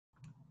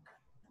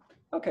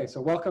Okay,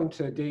 so welcome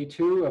to day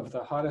 2 of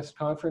the hottest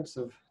conference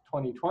of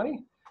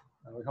 2020.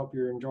 We hope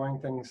you're enjoying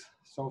things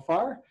so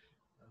far.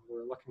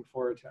 We're looking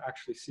forward to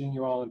actually seeing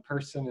you all in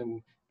person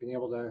and being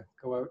able to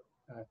go out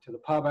to the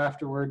pub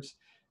afterwards.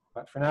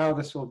 But for now,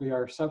 this will be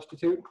our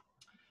substitute.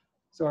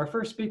 So our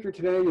first speaker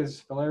today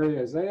is Valery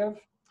Isaev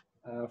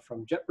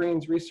from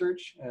JetBrains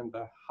Research and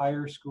the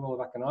Higher School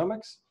of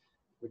Economics,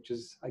 which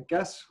is, I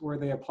guess, where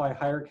they apply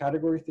higher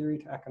category theory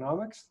to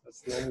economics. That's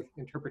the only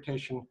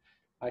interpretation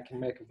I can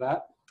make of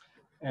that.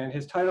 And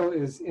his title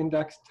is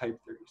Index Type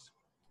Theories.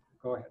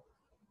 Go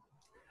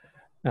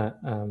ahead.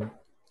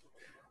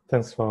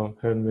 Thanks for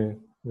having me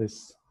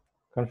this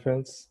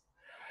conference.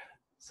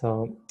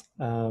 So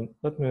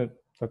let me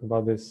talk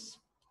about this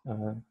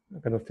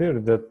kind of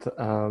theory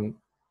that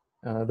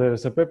there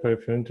is a paper,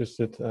 if you're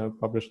interested,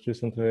 published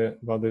recently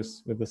about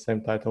this with the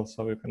same title,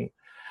 so you can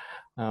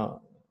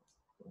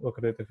look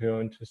at it if you're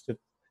interested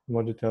in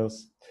more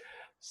details.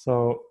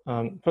 So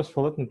first of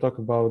all, let me talk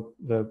about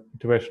the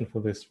motivation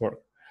for this work.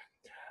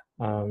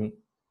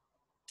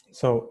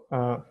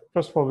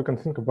 First of all, we can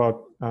think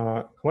about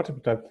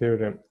homotopy type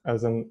theory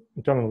as an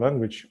internal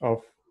language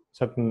of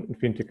certain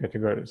infinity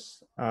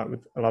categories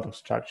with a lot of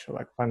structure,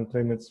 like finite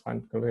limits,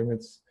 finite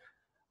limits,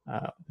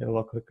 they're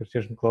locally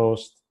Cartesian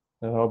closed,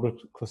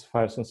 object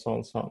classifiers, and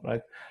so on,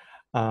 right?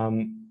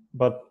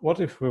 But what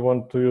if we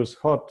want to use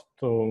hot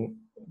to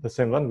the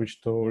same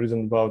language to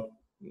reason about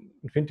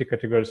infinity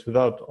categories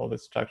without all the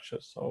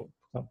structures? So,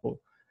 for example,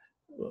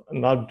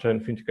 an arbitrary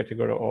infinity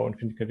category or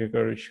infinity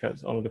category which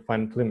has only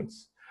finite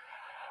limits.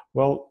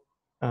 Well,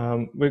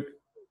 we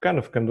kind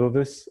of can do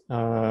this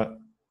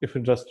if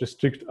we just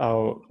restrict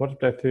our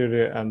homotopy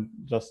theory and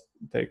just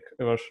take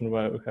a version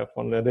where we have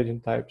only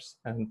adjoint types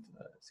and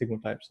sigma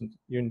types and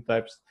unit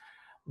types.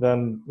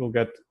 Then we'll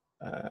get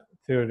a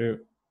theory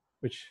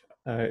which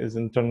is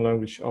internal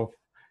language of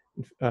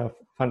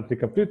finitely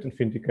complete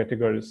infinity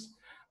categories.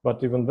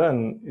 But even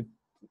then, it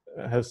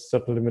has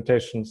certain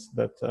limitations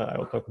that I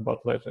will talk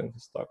about later in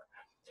this talk.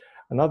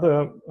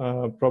 Another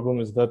problem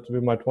is that we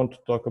might want to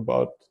talk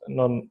about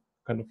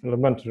non-kind of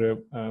elementary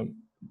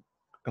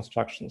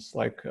constructions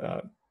like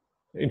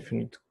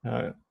infinite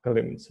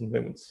limits and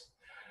limits.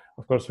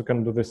 Of course, we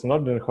can do this in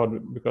ordinary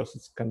code because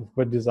it's kind of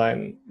by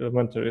design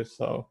elementary,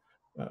 so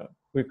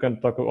we can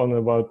talk only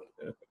about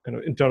a kind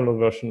of internal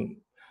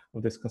version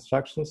of these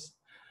constructions.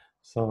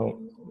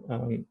 So,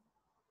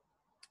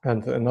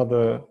 and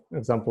another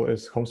example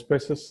is home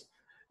spaces.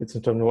 Its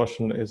internal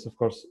version is, of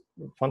course,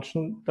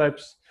 function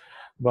types,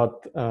 but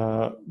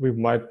we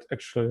might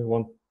actually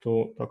want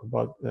to talk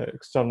about the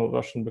external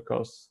version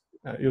because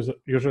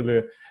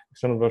usually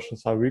external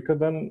versions are weaker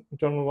than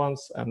internal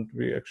ones, and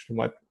we actually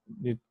might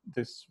need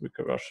this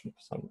weaker version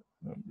for some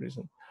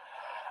reason.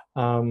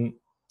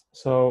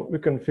 So we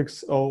can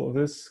fix all of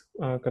these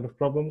kind of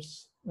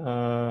problems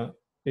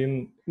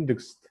in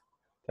indexed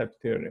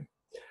type theory.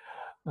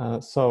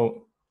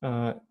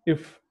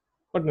 If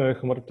ordinary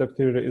homotopy type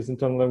theory is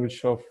internal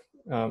language of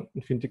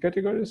infinity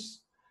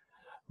categories,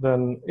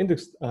 then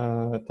indexed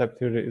type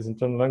theory is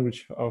internal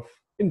language of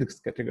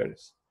indexed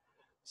categories.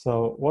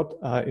 So what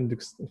are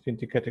indexed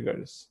infinity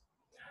categories?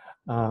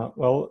 They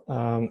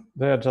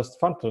are just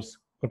functors,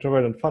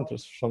 contravariant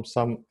functors from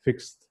some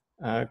fixed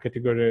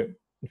category,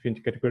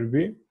 infinity category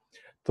B,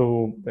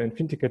 to the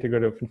infinity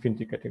category of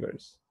infinity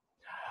categories.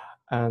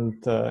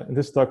 And in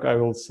this talk, I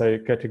will say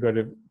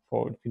category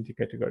for infinity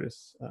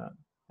categories,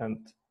 and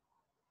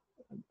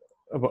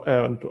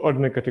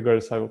ordinary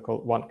categories I will call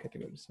one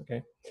categories,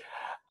 okay?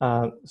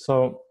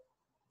 So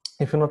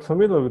if you're not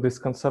familiar with this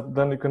concept,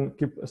 then you can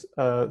keep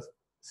a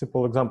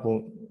simple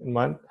example in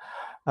mind.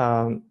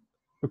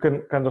 We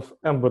can kind of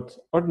embed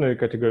ordinary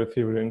category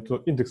theory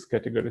into index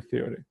category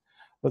theory.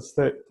 Let's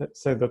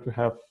say that we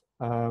have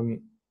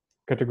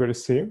category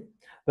C,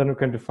 then we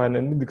can define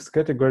an index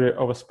category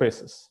over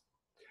spaces.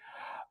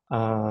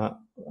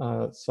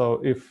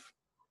 So if,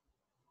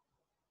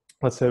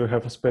 let's say we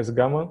have a space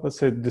gamma, let's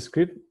say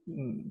discrete,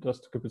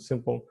 just to keep it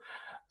simple,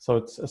 so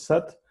it's a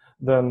set,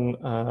 then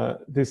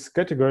this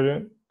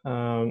category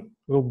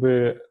will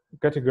be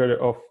category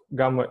of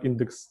gamma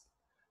indexed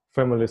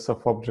families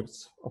of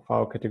objects of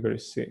our category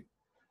C.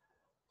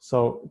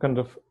 So you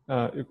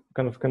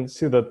can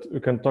see that we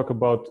can talk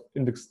about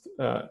indexed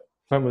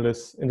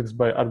families indexed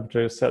by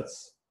arbitrary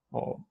sets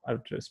or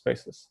arbitrary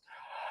spaces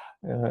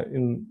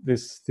in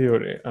this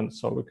theory. And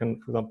so we can,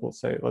 for example,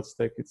 say, let's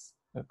take its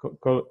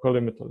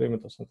co-limit or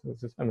limit or something like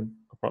this, I mean,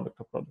 a product,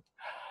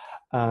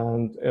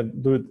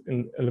 and do it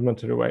in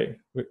elementary way.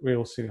 We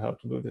will see how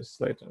to do this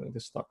later in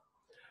this talk.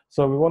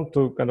 So we want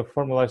to kind of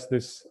formalize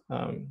this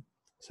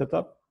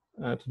setup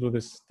to do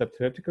this step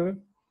theoretically.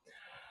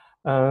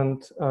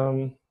 And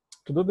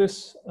to do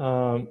this,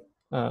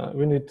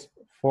 we need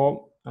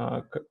 4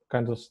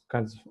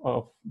 kinds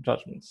of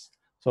judgments.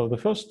 So the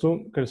first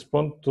 2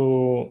 correspond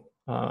to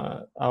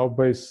our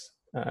base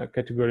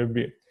category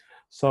B.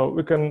 So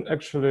we can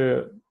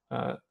actually,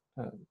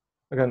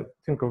 again,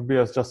 think of B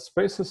as just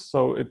spaces.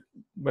 So it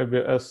may be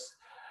as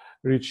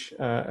rich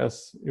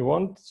as you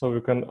want. So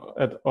you can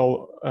add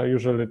all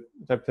usually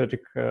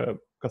type-theoretic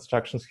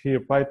constructions here: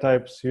 pi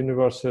types,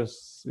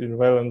 universes,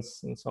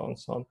 invariants, and so on and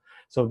so on.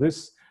 So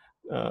this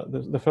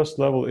the first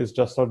level is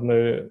just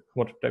ordinary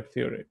homotopy type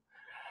theory.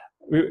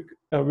 We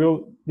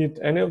will need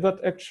any of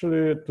that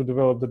actually to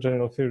develop the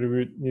general theory.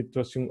 We need to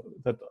assume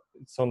that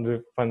it's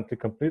only finitely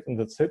complete and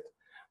that's it.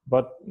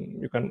 But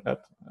you can add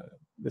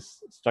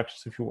these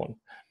structures if you want.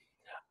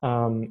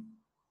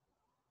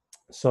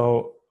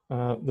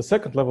 The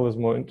second level is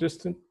more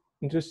interesting.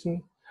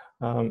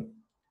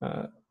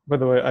 By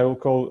the way, I will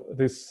call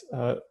this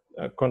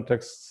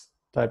context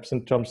types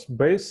and terms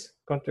base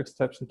context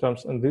types and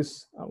terms, and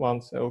these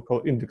ones I will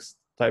call index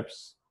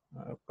types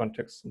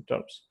context and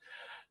terms.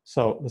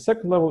 So the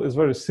second level is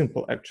very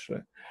simple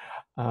actually.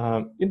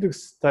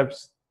 Index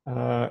types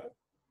can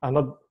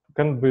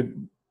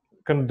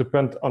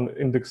depend on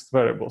indexed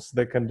variables.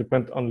 They can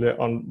depend only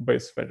on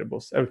base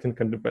variables. Everything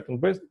can depend on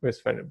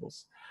base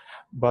variables.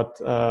 But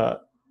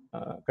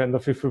kind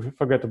of if we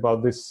forget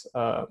about this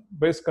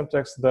base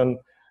context, then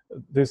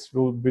this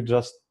will be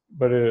just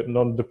very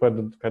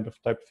non-dependent kind of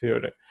type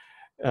theory.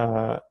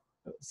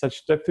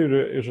 Such type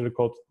theory is usually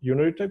called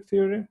unary type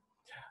theory,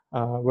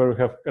 where we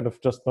have kind of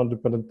just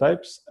non-dependent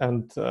types,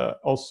 and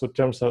also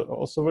terms are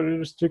also very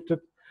restricted.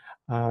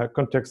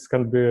 Context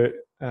can be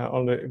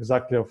only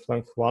exactly of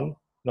length 1,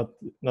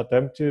 not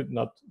empty,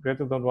 not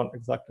greater than 1,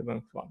 exactly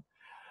length 1.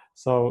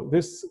 So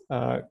this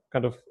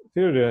kind of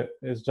theory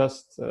is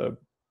just a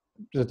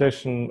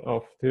presentation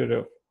of theory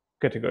of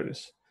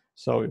categories.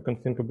 So you can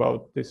think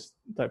about these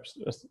types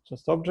as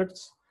just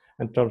objects,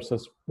 and terms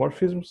as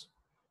morphisms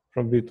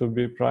from B to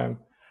B prime,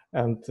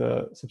 and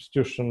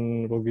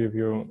substitution will give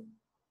you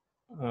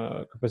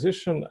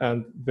composition,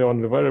 and the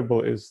only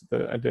variable is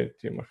the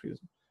identity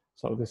morphism.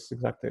 So this is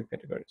exactly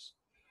categories.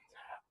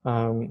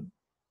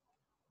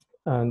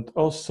 And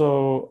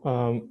also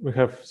we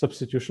have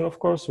substitution, of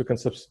course. We can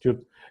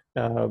substitute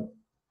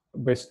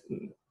base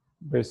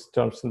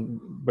terms and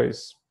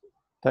base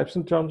types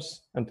and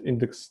terms, and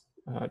index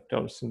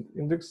terms and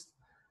indexed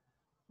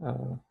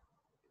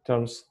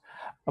terms.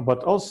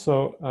 But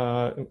also,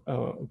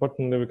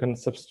 importantly, we can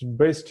substitute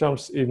base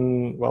terms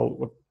in,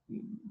 well,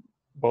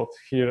 both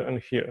here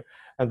and here.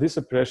 And this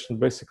operation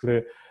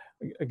basically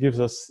gives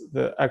us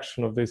the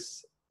action of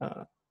this,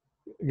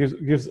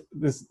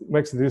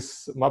 makes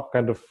this map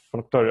kind of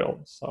functorial.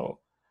 So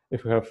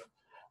if we have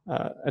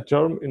a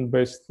term in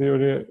base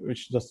theory,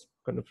 which just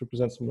kind of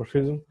represents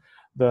morphism,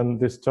 then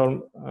this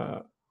term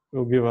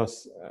will give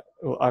us,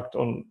 will act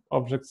on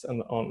objects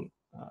and on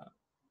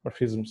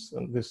morphisms,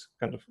 and this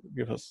kind of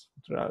gives us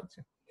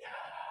reality.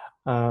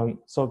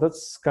 So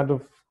that's kind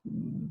of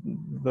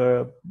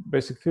the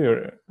basic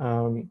theory.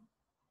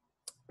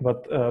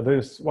 But there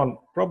is one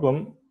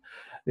problem,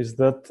 is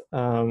that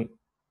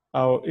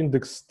our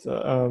indexed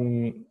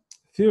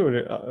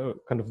theory,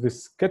 kind of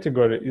this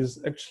category,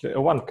 is actually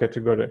a one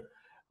category.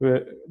 We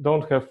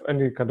don't have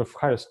any kind of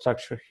higher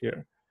structure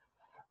here.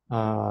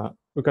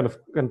 We kind of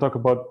can talk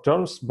about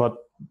terms, but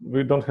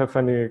we don't have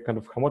any kind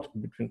of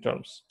homotopy between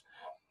terms.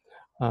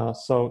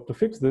 So to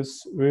fix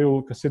this, we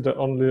will consider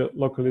only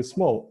locally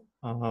small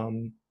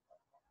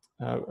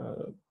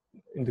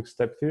index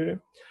type theory.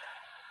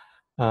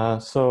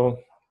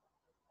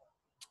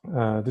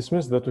 This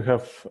means that we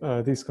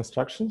have these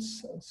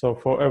constructions. So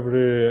for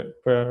every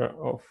pair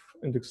of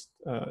index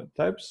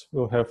types,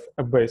 we'll have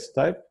a base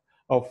type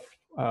of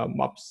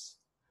maps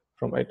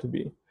from A to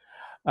B.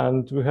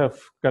 And we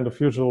have kind of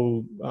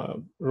usual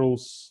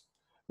rules,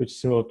 which is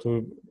similar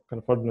to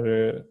kind of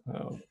ordinary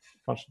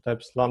function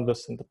types,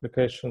 lambdas and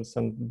applications,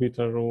 and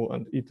beta rule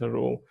and eta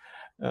rule.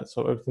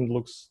 So everything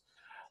looks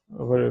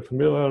very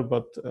familiar,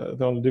 but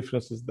the only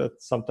difference is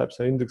that some types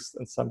are indexed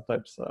and some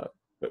types are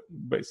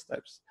base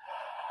types.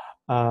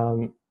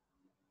 And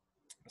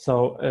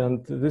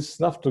this is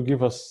enough to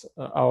give us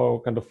our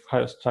kind of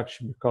higher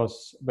structure,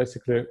 because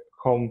basically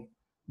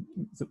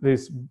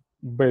these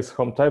base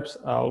home types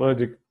are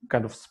already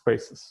kind of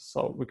spaces.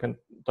 So we can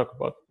talk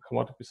about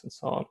homotopies and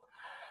so on.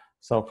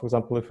 So for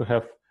example, if we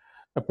have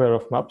a pair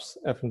of maps,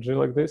 F and G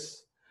like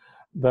this,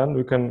 then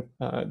we can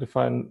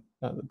define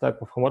the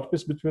type of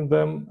homotopies between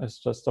them as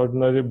just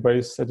ordinary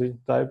base identity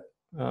type.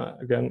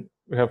 Again,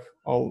 we have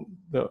all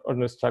the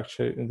ordinary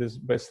structure in this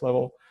base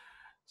level.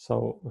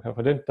 So we have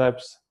identity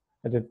types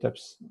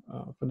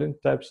for identity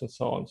types, and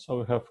so on.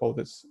 So we have all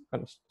this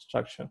kind of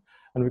structure.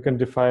 And we can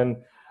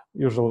define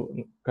usual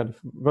kind of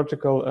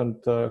vertical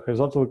and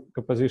horizontal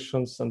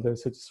compositions, and they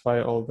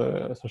satisfy all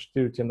the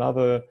associativity and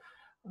other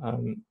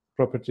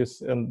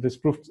properties. And this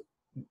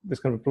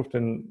can be proved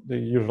in the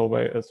usual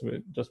way as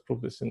we just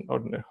proved this in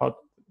ordinary hot.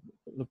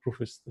 The proof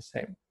is the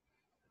same.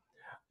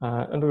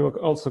 And we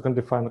also can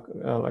define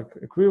like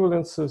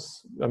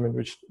equivalences, I mean,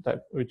 which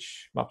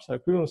maps are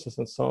equivalences,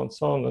 and so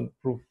on, and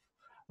prove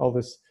all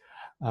this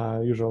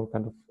usual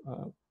kind of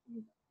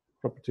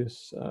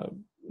properties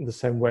in the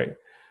same way.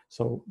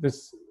 So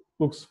this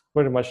looks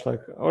very much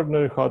like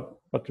ordinary hot,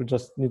 but we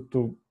just need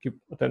to keep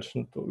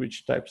attention to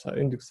which types are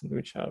indexed and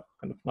which are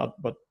kind of not,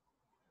 but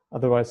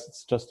otherwise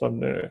it's just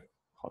ordinary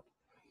hot.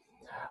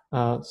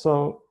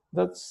 So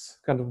that's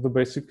kind of the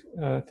basic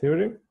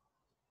theory.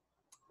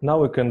 Now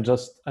we can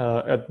just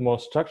add more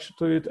structure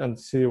to it and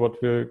see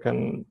what we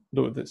can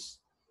do with this.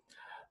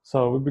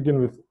 So we begin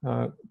with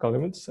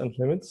colimits and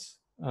limits.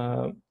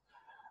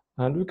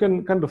 And we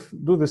can kind of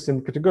do this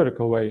in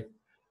categorical way.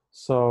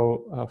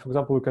 So for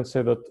example, we can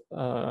say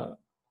that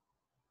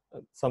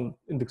some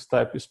index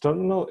type is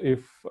terminal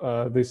if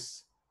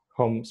this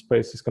home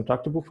space is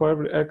contractible for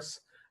every x,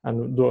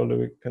 and dually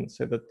we can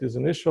say that is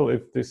initial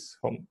if this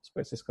home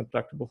space is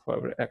contractible for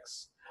every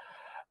x.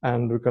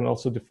 And we can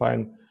also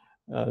define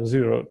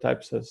zero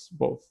types as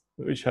both,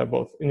 which have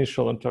both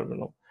initial and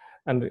terminal.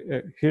 And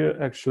here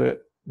actually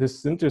this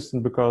is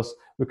interesting because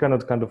we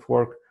cannot kind of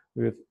work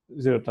with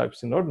zero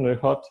types in ordinary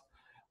hot.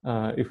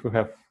 If we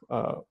have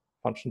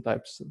function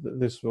types,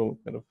 this will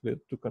kind of lead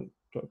to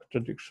a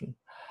contradiction.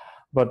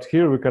 But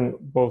here we can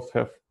both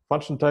have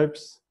function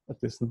types,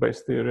 at least in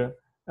base theory,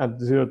 and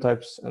zero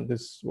types, and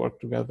this work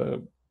together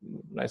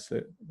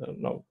nicely. There are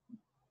no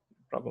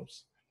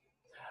problems.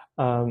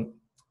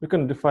 We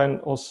can define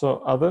also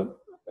other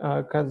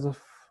kinds of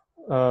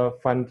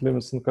finite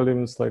limits and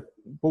colimits like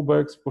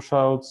pullbacks,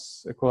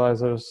 pushouts,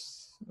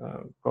 equalizers,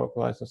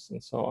 co-equalizers,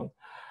 and so on.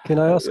 Can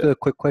I ask a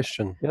quick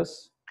question?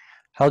 Yes.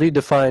 How do you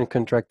define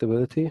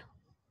contractibility?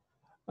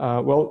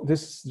 Well,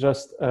 this is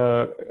just,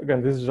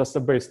 again, this is just a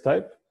base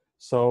type.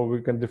 So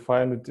we can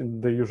define it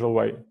in the usual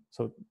way.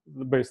 So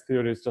the base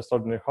theory is just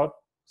ordinary hot.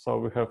 So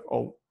we have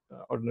all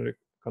ordinary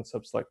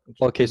concepts like.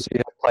 Okay, so you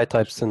have pi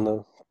types in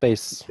the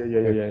base.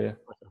 Yeah.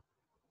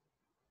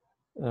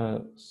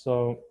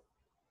 So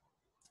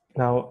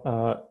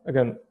now,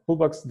 again,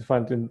 pullbacks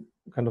defined in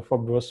kind of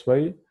obvious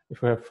way.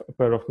 If we have a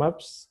pair of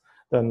maps,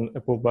 then a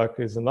pullback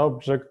is an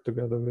object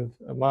together with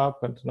a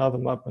map and another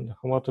map and a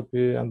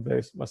homotopy, and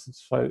they must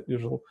satisfy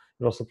usual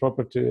universal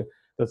property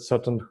that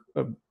certain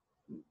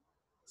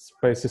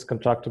space is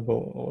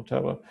contractible or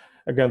whatever.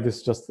 Again, this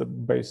is just the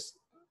base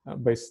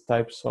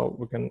type, so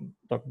we can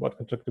talk about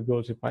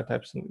contractibility, pi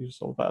types, and use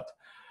all that.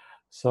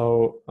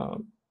 So,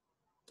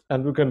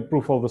 and we can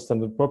prove all the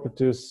standard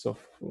properties of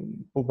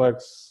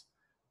pullbacks,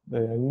 they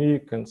are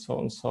unique, and so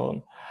on and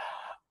so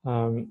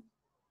on.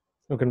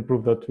 We can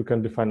prove that we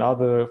can define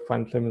other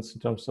finite limits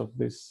in terms of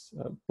these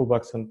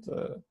pullbacks and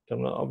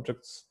terminal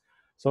objects.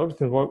 So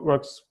everything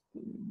works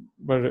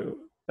very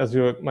as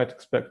you might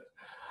expect.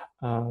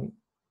 And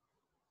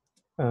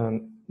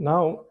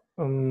now,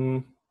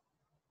 and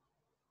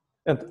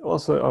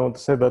also I want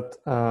to say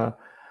that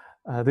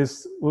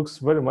this looks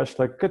very much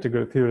like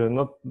category theory,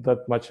 not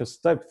that much as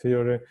type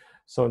theory.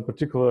 So in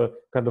particular,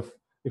 kind of,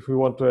 if we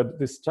want to add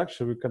this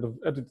structure, we kind of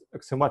add it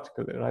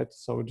axiomatically, right?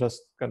 So we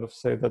just kind of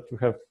say that we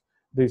have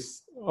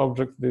this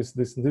object, this,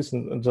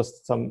 and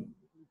just some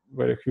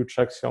very huge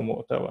axiom or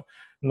whatever.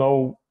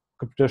 No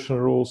computation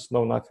rules,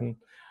 no nothing.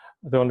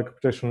 The only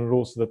computation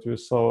rules that we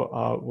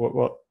saw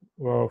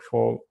were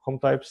for home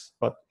types,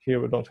 but here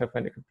we don't have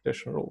any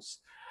computation rules.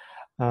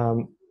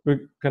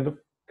 We kind of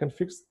can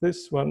fix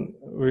this when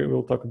we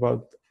will talk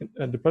about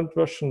a dependent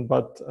version,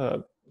 but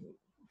for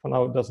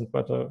now it doesn't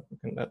matter. We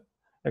can add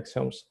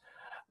axioms.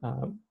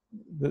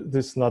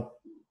 This is not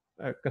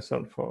a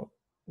concern for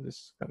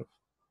this kind of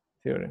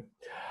theory.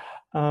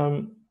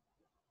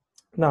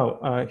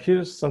 Now,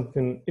 here's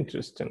something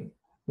interesting.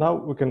 Now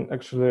we can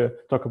actually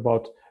talk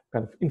about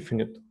kind of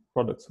infinite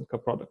products and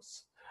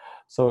coproducts.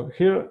 So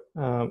here,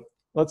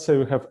 let's say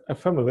we have a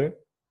family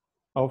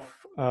of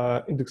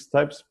index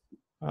types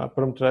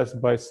parameterized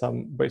by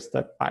some base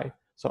type I.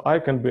 So I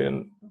can be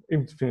an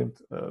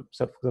infinite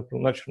set, for example,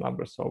 natural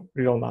numbers or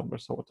real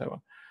numbers or whatever.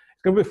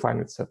 It can be a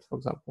finite set, for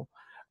example.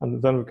 And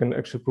then we can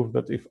actually prove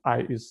that if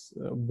I is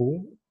a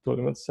bool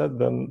two-element set,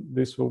 then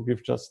this will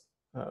give just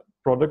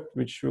product,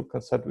 which will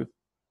consist with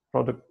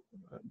product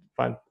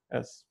defined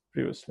as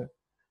previously,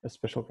 a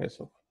special case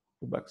of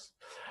pullbacks.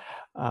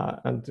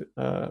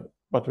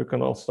 But we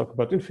can also talk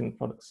about infinite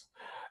products.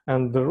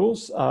 And the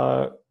rules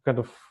are kind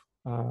of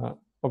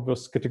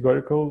obvious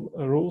categorical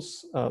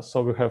rules.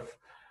 So we have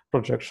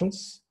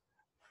projections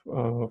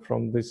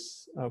from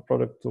this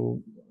product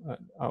to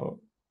our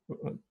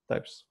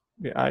types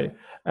BI,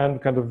 and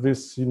kind of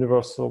this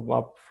universal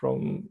map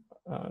from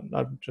an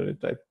arbitrary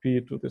type P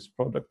to this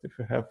product if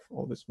you have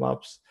all these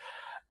maps.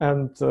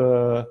 And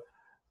the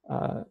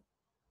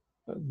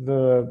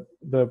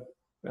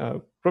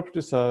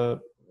properties are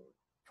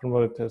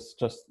formulated as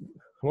just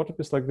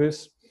homotopies like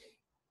this.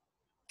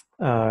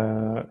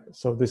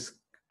 So this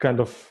kind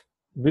of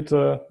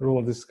beta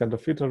rule, this kind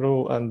of theta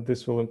rule, and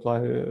this will imply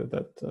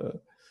that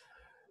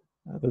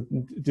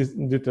it is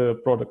indeed a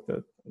product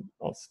that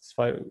will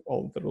satisfy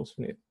all the rules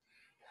we need.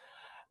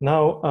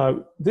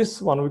 Now,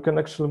 this one we can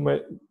actually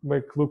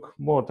make look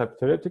more type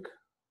theoretic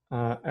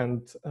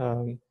and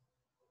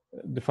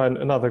define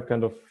another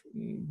kind of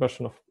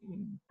version of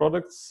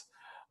products.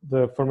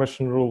 The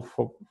formation rule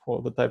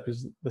for the type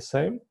is the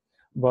same,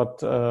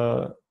 but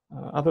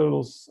other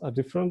rules are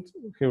different.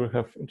 Here we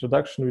have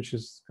introduction, which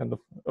is kind of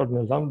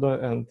ordinary lambda,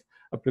 and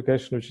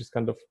application, which is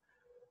kind of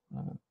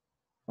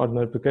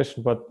ordinary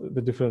application, but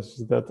the difference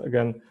is that,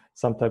 again,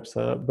 some types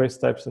are base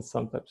types and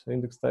some types are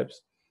index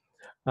types.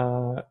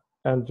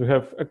 And we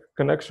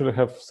can actually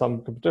have some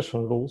computation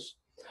rules.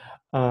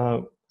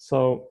 So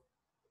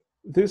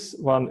this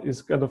one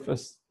is kind of a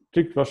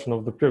strict version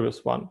of the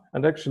previous one.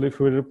 And actually, if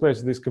we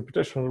replace this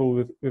computation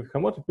rule with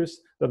homotopies,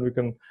 then we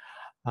can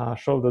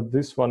show that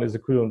this one is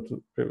equivalent to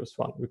the previous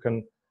one. We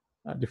can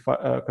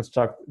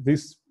construct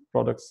these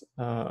products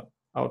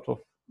out of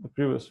the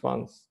previous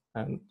ones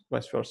and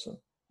vice versa,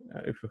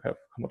 if we have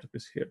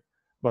homotopies here.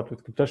 But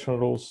with computation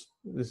rules,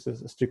 this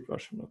is a strict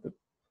version of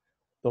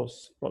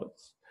those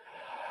products.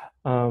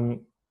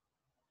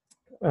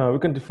 We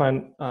can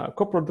define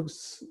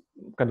coproducts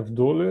kind of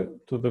dually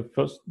to the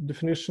first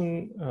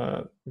definition.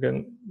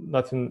 Again,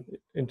 nothing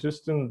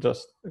interesting,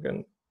 just,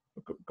 again,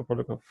 a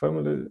coproduct of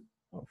family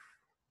of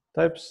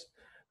types.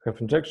 We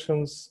have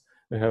injections.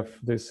 We have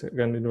this,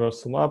 again,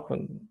 universal map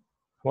and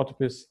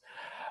homotopies.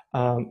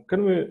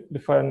 Can we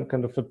define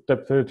kind of a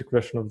type theoretic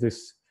version of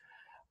this,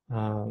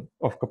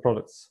 of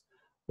coproducts?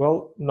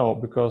 Well, no,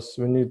 because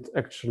we need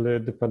actually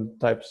dependent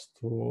types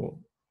to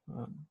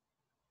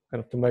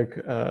kind of to make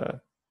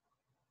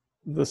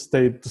the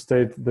state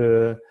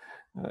to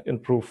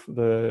improve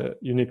the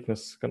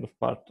uniqueness kind of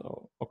part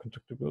or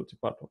contractibility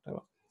part,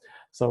 whatever.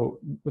 So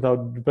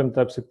without dependent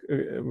types,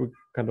 we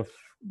kind of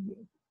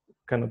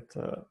cannot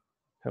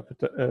have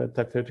a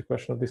type theoretic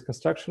version of this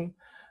construction,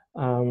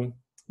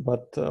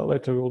 but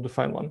later we will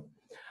define one.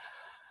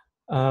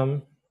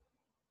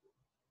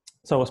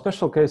 So a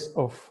special case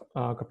of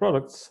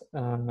coproducts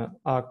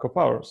are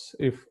copowers.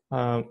 If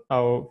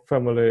our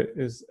family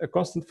is a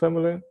constant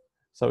family,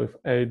 so if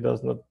A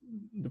does not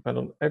depend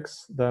on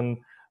X,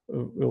 then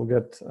we'll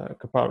get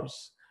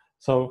copowers.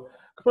 So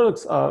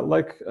coproducts are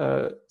like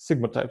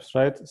sigma types,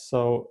 right?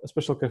 So a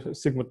special case of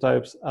sigma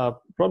types are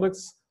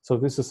products. So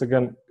this is,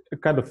 again, a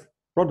kind of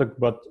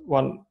product, but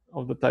one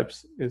of the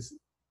types is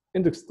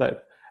index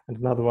type and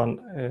another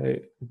one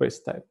a base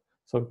type.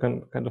 So we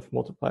can kind of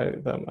multiply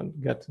them and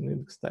get an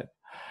index type.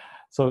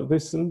 So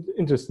this is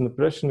interesting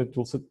operation. It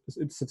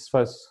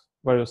satisfies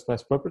various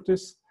nice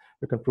properties.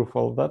 We can prove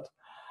all of that.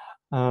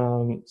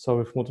 So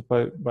if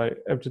multiply by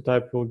empty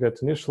type, we'll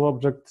get initial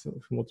object.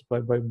 If multiply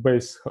by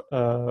base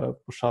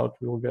push out,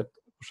 we'll get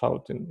push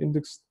out in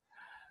index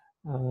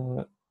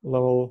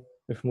level.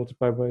 If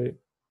multiply by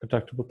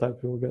contractible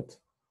type, we'll get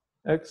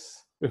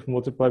X. If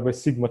multiply by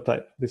sigma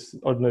type, this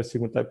ordinary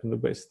sigma type in the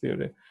base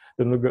theory,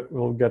 then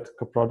we'll get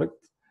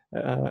coproduct.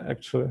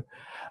 Actually,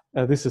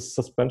 this is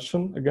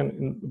suspension. Again,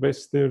 in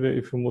base theory,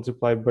 if we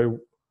multiply by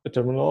a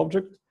terminal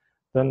object,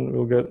 then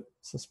we'll get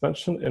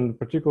suspension. In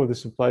particular,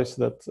 this implies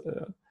that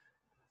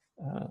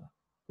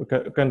we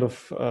kind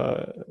of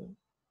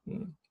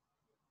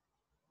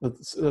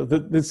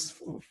this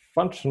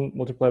function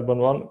multiplied by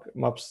one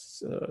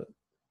maps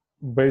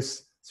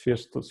base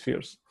spheres to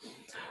spheres.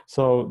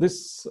 So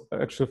this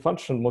actually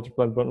function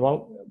multiplied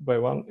by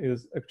one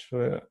is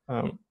actually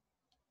kind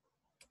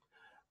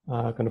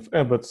of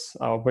embeds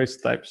our base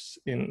types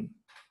in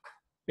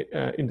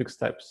index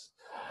types.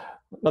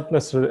 Not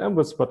necessarily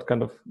embeds, but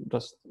kind of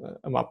just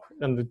a map,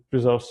 and it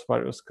preserves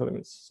various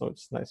elements. So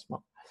it's a nice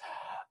map.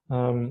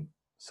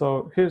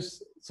 So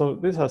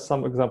these are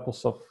some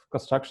examples of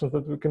constructions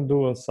that we can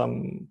do and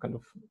some kind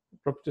of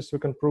properties we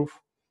can prove.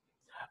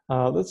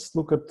 Let's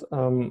look at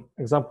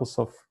examples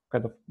of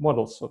kind of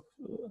models of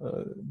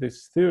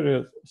this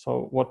theory.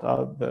 So what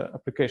are the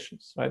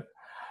applications, right?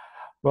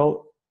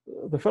 Well,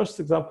 the first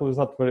example is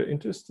not very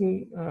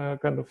interesting.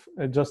 Kind of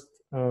it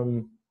just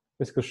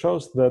basically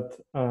shows that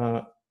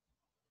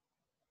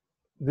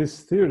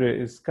this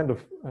theory is kind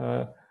of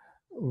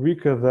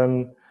weaker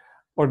than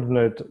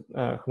ordinary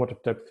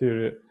homotopy type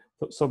theory.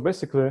 So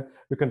basically,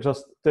 we can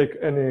just take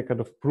any kind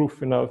of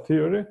proof in our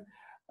theory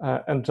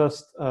and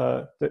just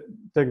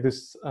take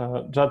this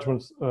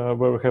judgment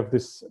where we have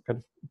this kind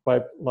of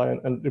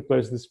pipeline and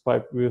replace this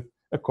pipe with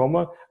a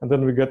comma, and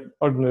then we get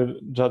ordinary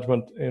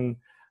judgment in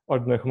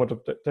ordinary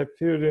homotopy type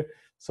theory.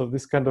 So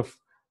this kind of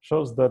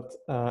shows that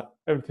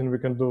everything we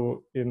can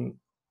do in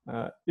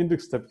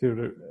index type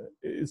theory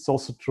is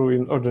also true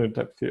in ordinary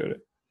type theory.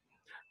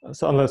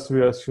 So unless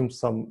we assume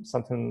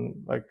something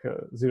like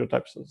zero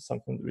types or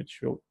something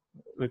which will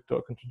lead to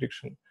a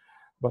contradiction,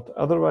 but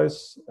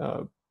otherwise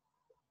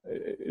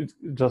it's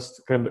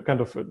just kind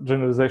of a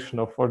generalization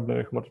of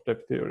ordinary homotopy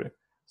type theory.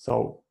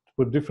 So to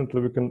put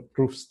differently, we can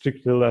prove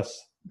strictly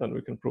less than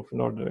we can prove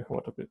in ordinary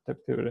homotopy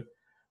type theory.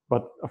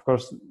 But of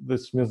course,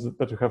 this means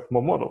that you have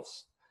more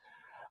models.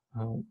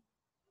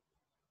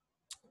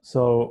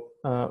 So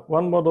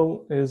one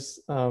model is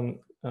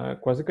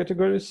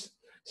quasicategories.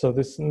 So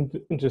this is an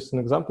interesting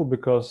example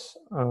because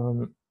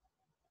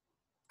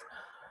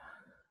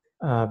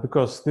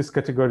this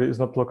category is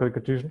not locally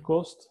Cartesian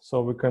closed,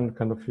 so we can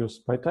kind of use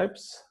pi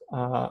types,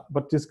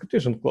 but it's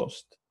Cartesian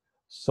closed.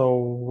 So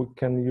we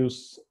can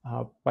use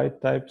pi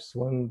types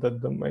when the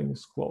domain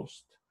is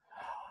closed.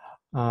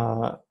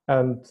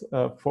 And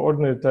for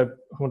ordinary type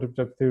homotopy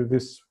type theory,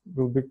 this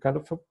will be kind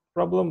of a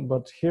problem,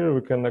 but here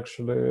we can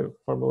actually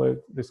formulate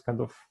this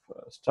kind of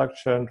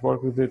structure and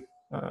work with it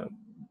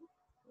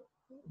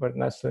very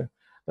nicely.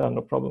 There are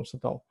no problems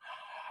at all.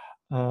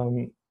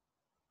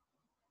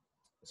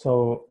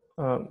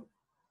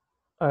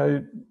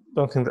 I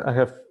don't think that I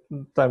have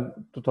time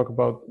to talk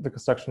about the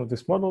construction of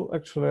this model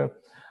actually,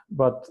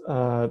 but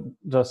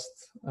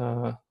just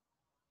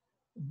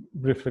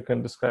briefly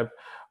can describe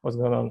what's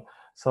going on.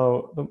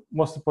 So the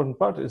most important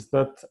part is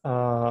that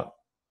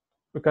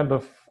we kind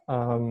of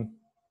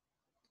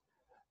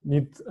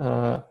need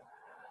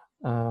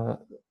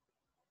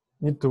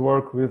to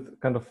work with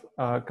kind of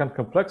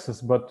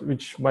complexes, but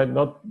which might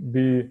not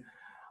be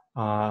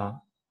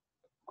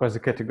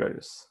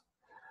quasi-categories.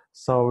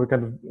 So we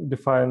can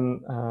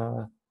define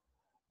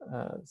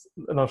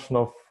a notion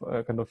of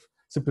kind of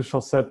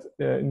simplicial set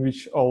in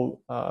which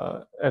all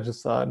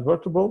edges are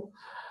invertible.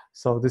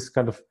 So this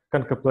kind of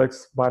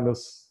complex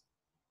minus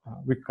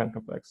weak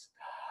complex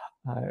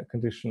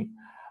condition,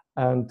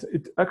 and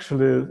it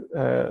actually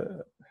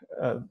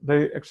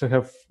they actually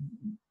have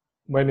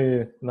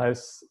many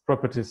nice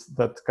properties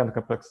that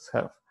complexes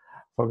have.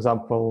 For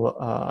example,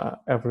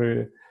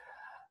 every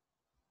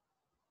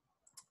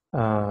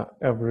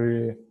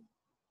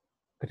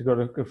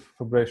categorical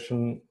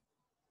fibration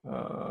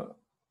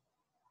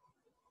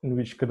in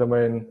which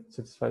codomain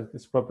satisfies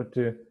this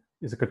property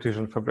is a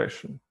Cartesian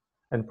fibration.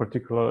 In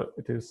particular,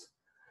 it is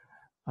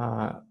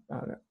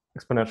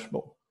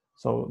exponential.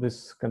 So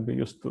this can be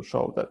used to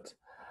show that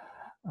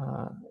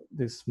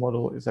this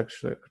model is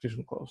actually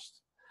Cartesian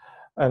closed.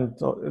 And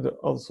it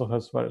also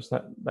has various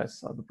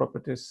nice other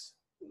properties,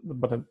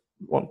 but I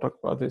won't talk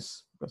about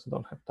this because I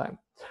don't have time.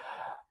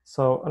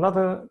 So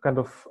another kind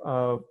of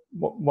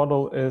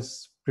model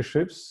is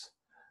presheaps.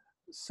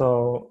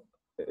 So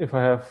if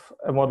I have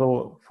a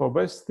model for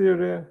base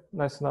theory,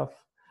 nice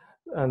enough,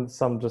 and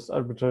some just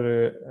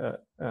arbitrary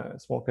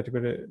small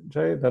category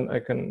J, then I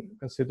can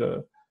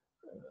consider,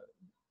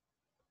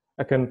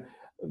 I can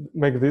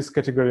make this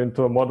category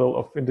into a model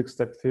of index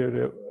type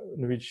theory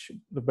in which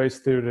the base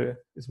theory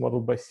is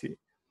modeled by C.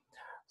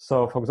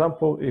 So for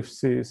example, if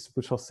C is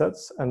simplicial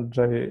sets and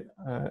J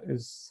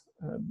is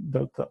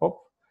delta op,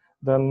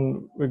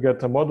 then we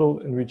get a model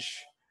in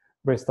which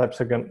base types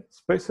again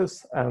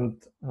spaces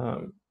and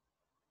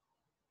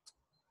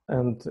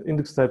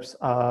index types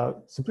are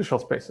simplicial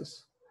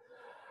spaces.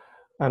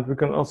 And we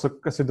can also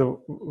consider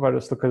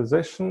various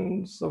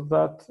localizations of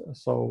that.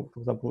 So for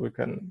example, we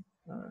can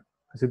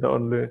consider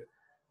only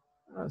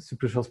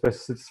simplicial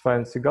spaces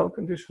satisfying Seagull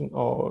condition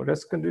or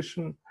rest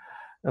condition.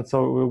 And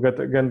so we'll get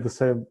again the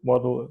same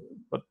model,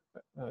 but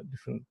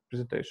different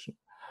presentation.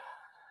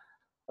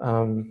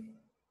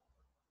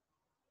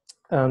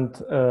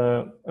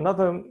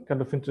 Another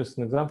kind of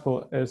interesting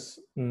example is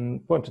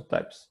pointed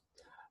types.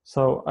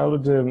 So I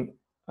already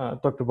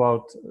talked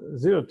about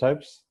zero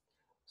types.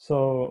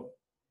 So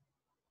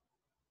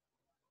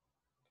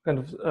kind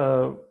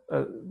of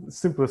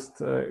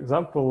simplest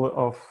example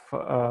of,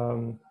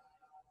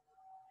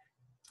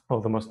 or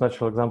the most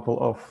natural example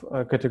of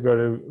a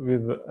category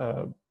with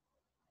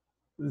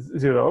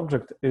zero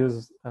object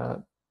is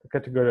the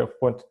category of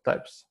pointed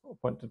types, or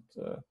pointed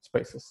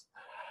spaces.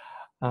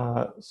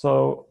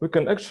 So we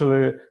can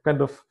actually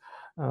kind of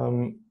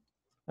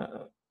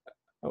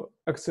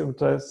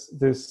axiomatize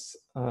this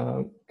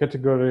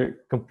category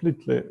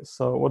completely.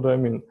 So what do I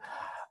mean?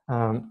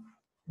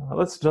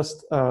 Let's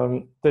just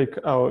take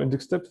our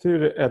index type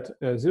theory at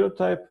zero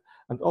type,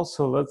 and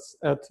also let's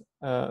add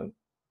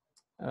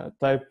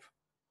type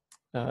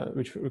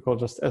which we call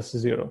just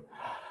S0.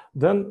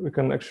 Then we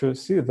can actually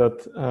see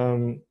that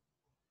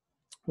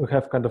we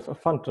have kind of a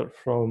functor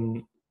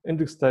from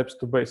index types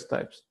to base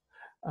types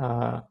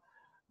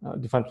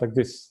defined like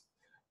this.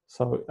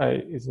 So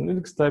I is an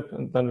index type,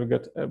 and then we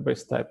get a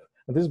base type.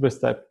 And this base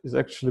type is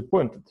actually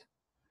pointed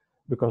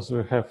because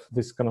we have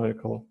this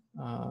canonical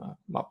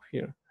map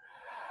here.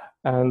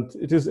 And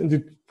it is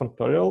indeed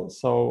functorial.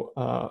 So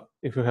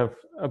if you have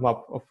a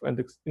map of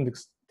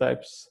index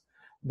types,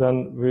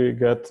 then we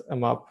get a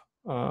map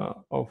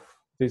of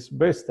these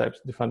base types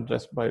defined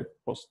just by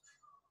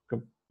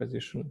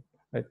post-composition,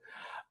 right?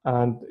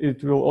 And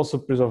it will also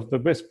preserve the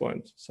base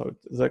point. So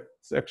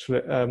it's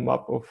actually a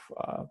map of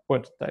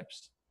pointed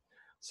types.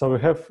 So we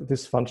have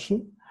this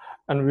function,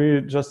 and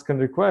we just can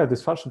require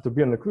this function to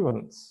be an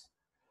equivalence.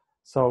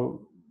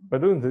 So by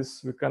doing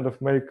this, we kind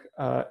of make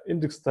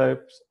index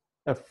types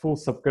a full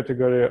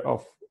subcategory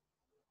of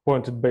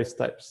pointed base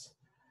types.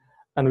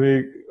 And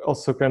we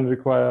also can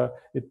require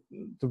it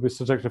to be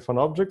surjective on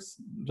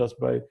objects just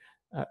by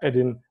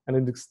adding an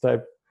index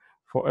type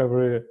for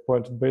every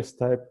pointed base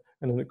type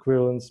and an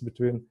equivalence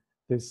between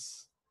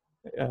this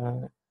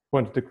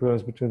pointed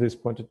equivalence between these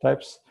pointed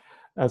types.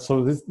 And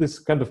so this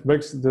kind of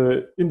makes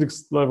the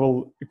index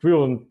level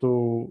equivalent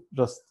to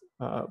just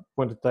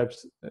pointed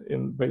types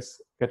in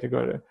base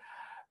category.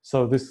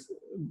 So this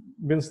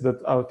means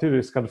that our theory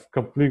is kind of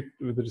complete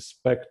with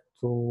respect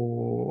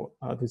to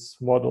this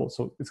model.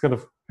 So it's kind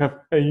of have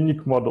a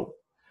unique model.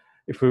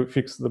 If we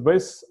fix the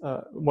base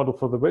model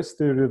for the base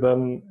theory,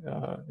 then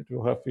it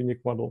will have a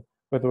unique model.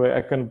 By the way,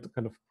 I can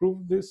kind of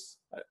prove this.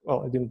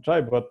 Well, I didn't try,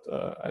 but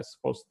I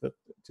suppose that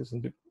it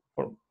isn't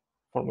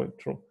formally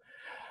true.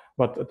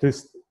 But at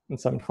least in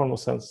some informal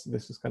sense,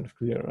 this is kind of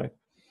clear, right?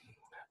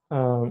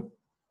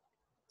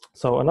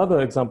 So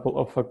another example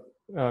of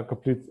a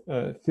complete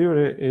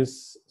theory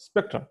is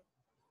spectra.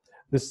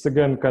 This is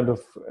again kind of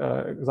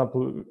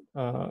example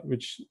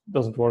which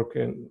doesn't work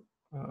in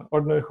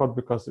ordinary hot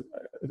because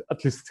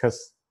at least it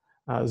has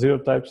 0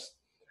 types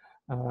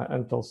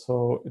and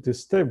also it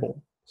is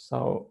stable.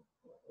 So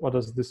what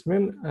does this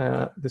mean?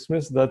 This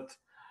means that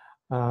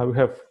we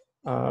have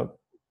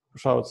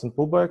pushouts and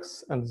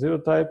pullbacks and 0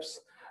 types,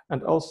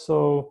 and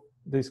also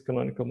these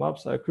canonical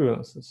maps are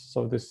equivalences.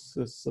 So this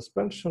is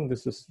suspension,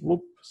 this is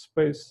loop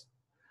space,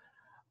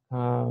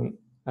 and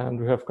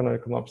we have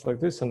canonical maps like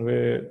this, and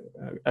we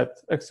add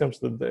axioms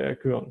that they are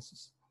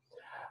equivalences.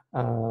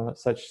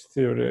 Such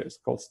theory is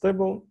called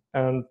stable,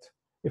 and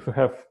if we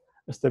have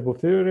a stable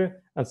theory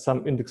and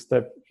some index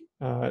type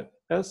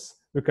S,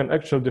 we can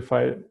actually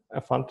define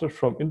a functor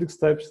from index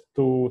types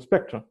to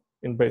spectra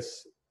in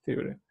base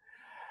theory.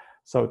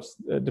 So it's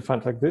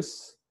defined like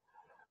this.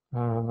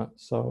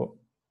 So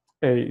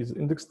A is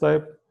index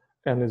type,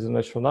 N is a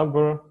natural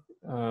number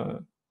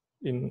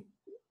in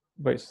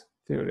base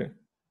theory.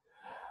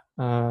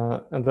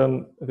 And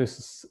then this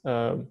is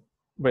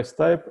base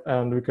type,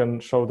 and we can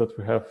show that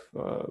we have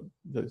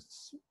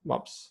these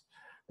maps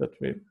that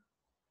we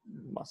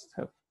must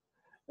have.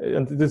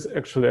 And this is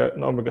actually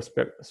an omega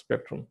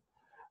spectrum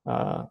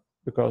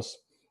because,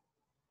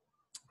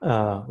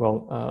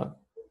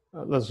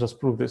 let's just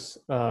prove this.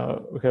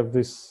 We have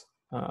this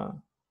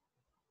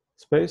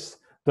space,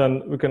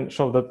 then we can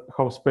show that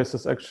how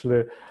spaces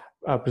actually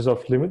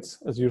preserve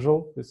limits as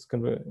usual. This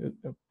can be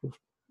proved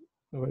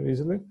very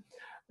easily.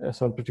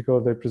 So in particular,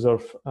 they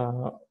preserve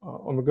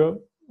omega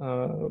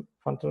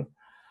functor.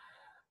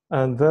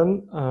 And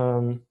then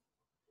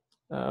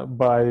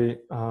by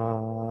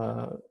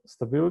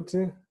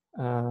stability,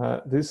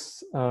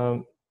 this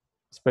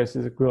space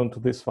is equivalent to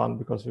this one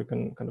because we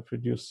can kind of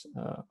reduce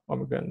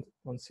omega and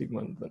 1 sigma,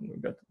 and then we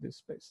get this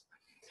space.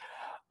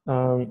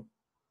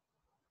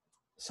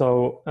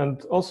 So,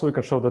 and also we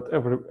can show that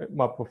every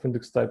map of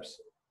index types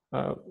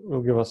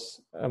will give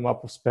us a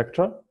map of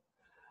spectra.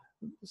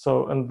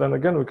 So, and then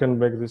again, we can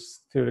make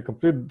this theory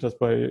complete just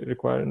by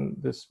requiring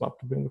this map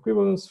to be an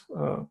equivalence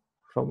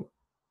from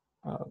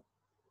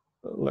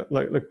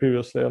like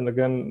previously, and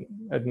again,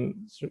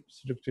 adding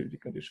surjectivity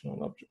condition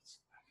on objects.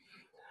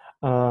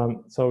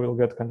 So we'll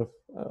get kind of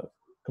a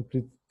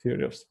complete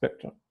theory of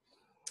spectra.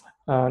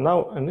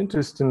 Now, an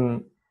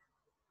interesting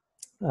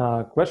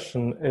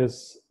question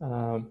is,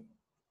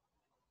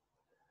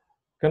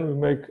 can we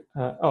make,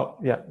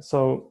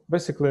 so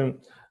basically,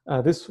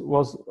 this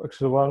was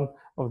actually one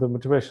of the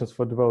motivations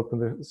for developing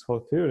this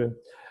whole theory,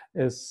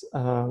 is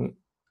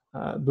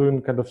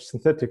doing kind of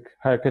synthetic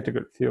higher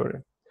category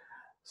theory.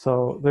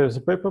 So there's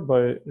a paper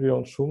by Ryo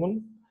and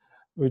Schumann,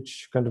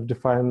 which kind of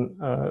define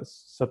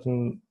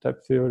certain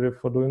type theory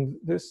for doing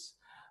this.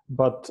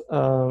 But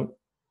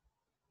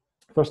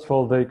first of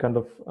all, they kind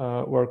of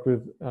work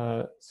with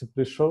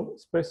simplicial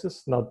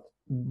spaces, not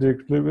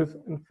directly with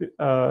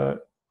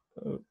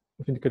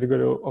infinite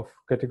category of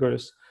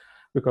categories,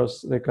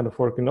 because they kind of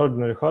work in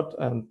ordinary hot,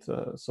 and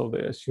so they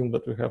assume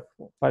that we have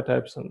phi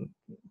types and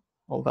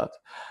all that.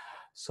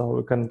 So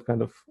we can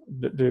kind of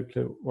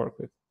directly work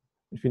with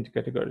infinity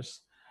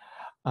categories.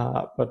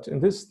 But in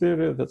this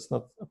theory, that's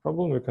not a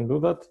problem. We can do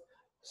that.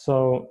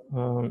 So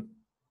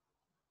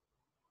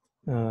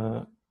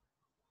to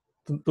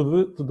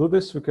do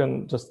this, we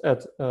can just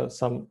add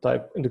some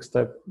type, index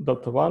type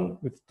delta 1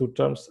 with 2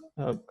 terms,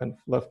 kind of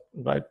left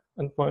and right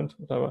endpoint,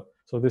 whatever.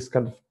 So this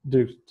kind of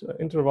direct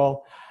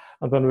interval.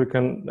 And then we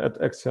can add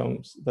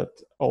axioms that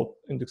all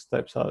index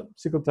types are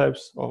single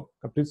types or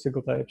complete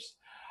single types,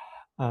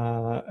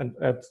 and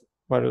add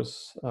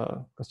various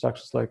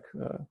constructions like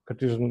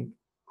Cartesian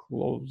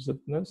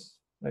closedness,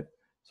 right?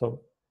 So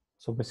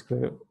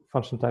basically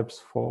function types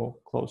for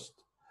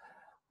closed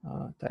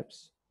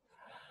types.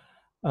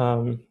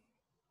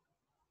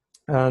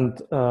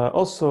 And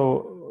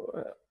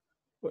also,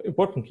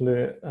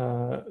 importantly,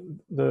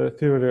 the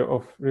theory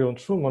of Ryo and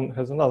Schumann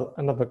has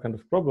another kind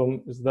of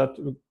problem, is that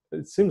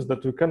it seems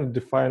that we cannot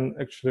define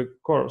actually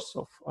cores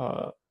of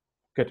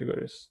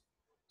categories.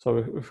 So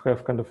if we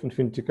have kind of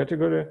infinity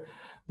category,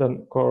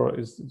 then core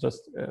is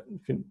just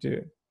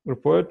infinity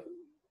groupoid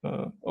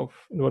of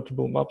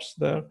invertible maps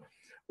there.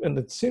 And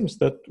it seems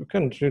that we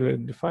can't really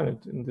define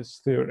it in this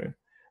theory.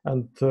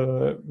 And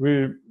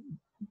we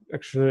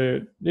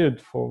actually need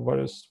it for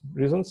various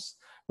reasons.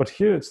 But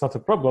here it's not a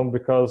problem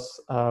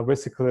because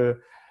basically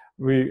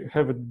we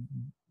have it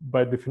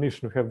by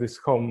definition, we have these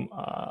home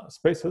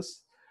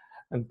spaces.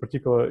 In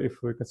particular,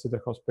 if we consider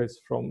home space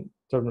from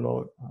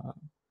terminal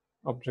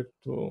object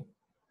to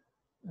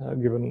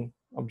given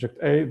object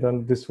A,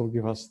 then this will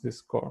give us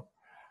this core,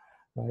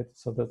 right?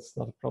 So that's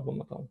not a problem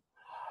at all.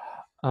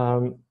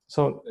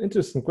 So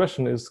interesting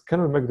question is,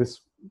 can we make this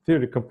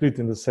theory complete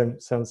in the same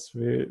sense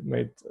we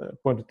made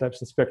pointer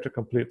types and spectra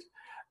complete?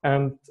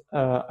 And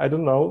I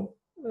don't know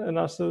an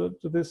answer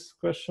to this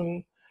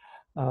question.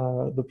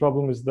 The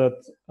problem is that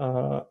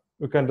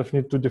we kind of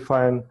need to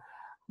define,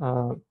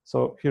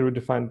 so here we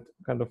defined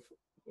kind of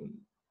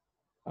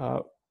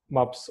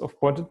maps of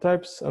pointed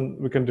types, and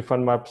we can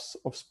define maps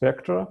of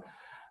spectra.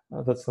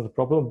 That's not a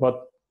problem,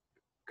 but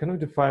can we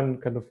define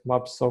kind of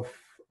maps of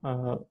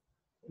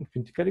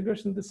infinity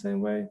categories in the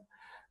same way?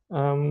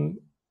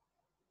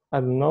 I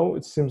don't know.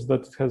 It seems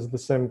that it has the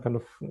same kind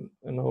of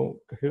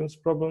coherence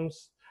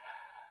problems.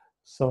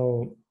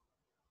 So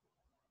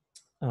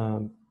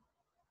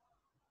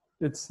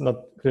it's not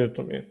clear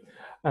to me.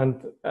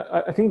 And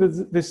I think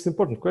that this is an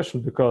important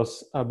question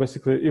because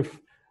basically if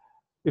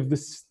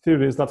this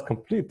theory is not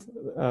complete,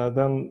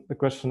 then the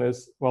question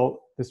is,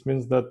 well, this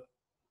means that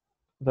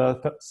there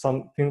are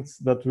some things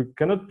that we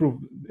cannot prove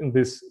in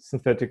this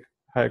synthetic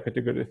higher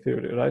category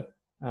theory, right?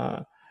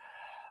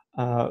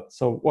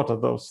 So what are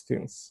those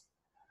things?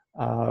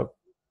 I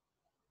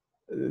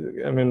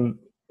mean,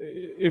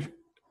 if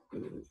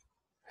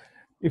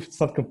it's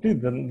not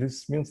complete, then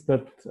this means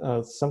that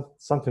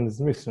something is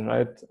missing,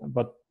 right?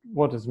 But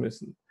what is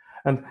missing?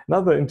 And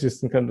another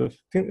interesting kind of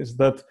thing is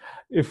that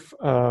if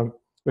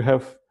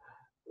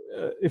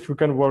if we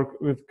can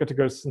work with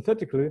categories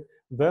synthetically,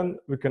 then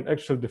we can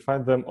actually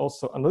define them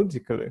also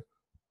analytically,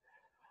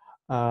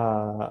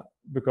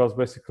 because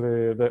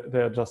basically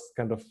they are just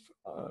kind of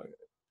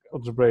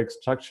algebraic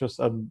structures,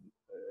 and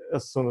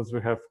as soon as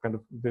we have kind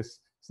of these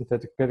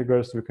synthetic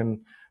categories, we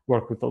can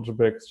work with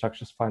algebraic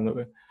structures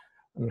finally,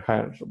 and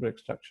higher algebraic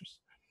structures,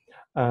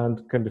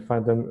 and can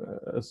define them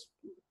as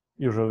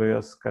usually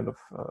as kind of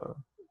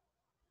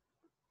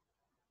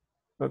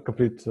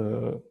complete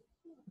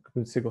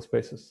single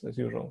spaces as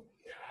usual.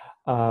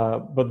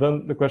 But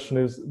then the question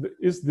is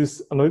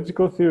this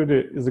analytical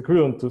theory is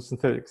equivalent to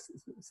synthetic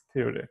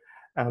theory?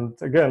 And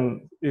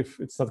again, if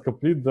it's not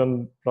complete,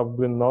 then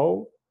probably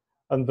no.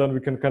 And then we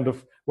can kind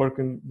of work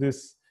in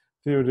this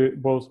theory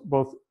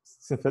both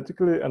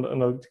synthetically and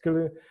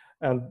analytically,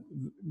 and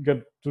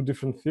get two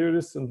different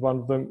theories, and one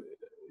of them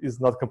is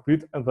not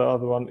complete, and the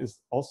other one is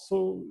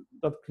also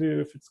not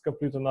clear if it's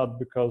complete or not,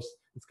 because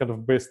it's kind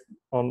of based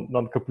on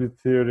non-complete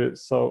theory.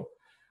 So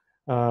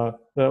there are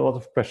a lot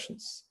of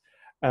questions.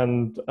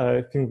 And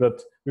I think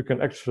that we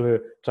can actually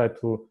try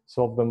to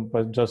solve them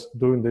by just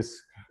doing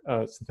this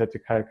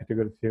synthetic higher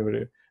category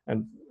theory,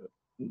 and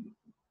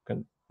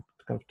can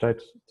kind of try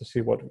to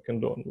see what we can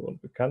do and what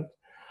we can't.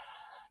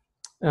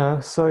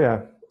 So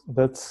yeah,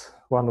 that's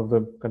one of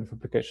the kind of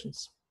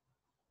applications.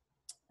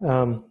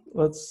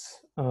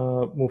 Let's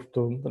move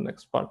to the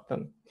next part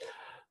then.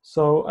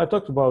 So I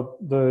talked about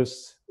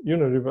this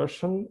unary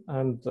version,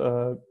 and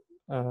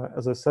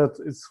as I said,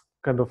 it's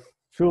kind of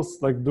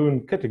feels like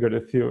doing category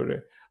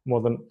theory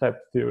more than type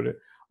theory,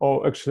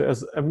 or actually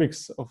as a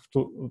mix of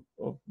two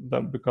of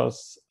them,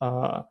 because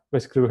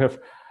basically we have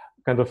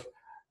kind of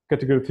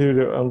category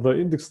theory on the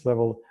index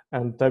level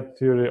and type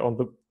theory on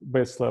the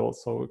base level.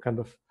 So kind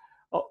of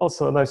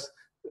also a nice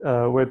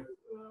way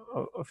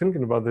of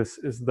thinking about this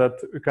is that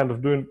we're kind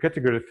of doing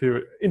category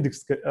theory,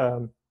 index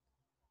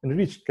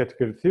enriched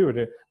category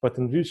theory, but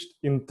enriched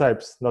in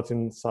types, not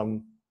in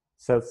some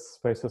set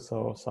spaces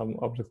or some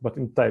objects, but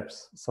in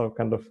types. So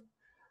kind of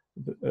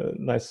a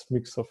nice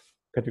mix of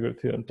category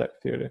theory and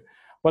type theory.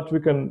 But we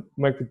can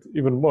make it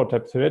even more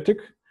type theoretic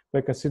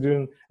by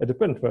considering a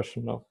dependent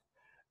version of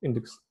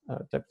index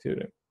type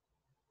theory.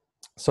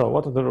 So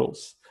what are the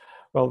rules?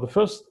 Well, the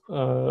first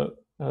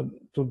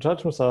two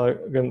judgments are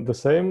again the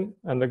same,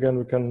 and again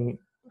we can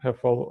have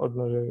all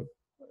ordinary,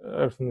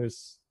 everything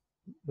is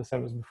the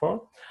same as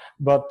before,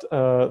 but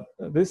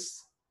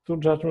these two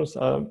judgments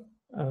are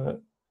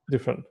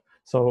different.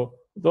 So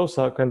those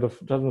are kind of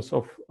judgments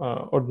of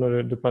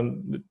ordinary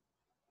dependent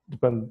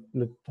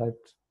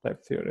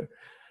type theory.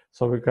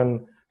 So we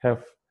can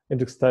have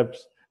index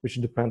types which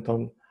depend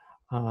on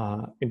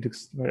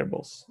index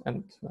variables,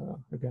 and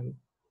again,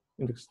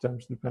 index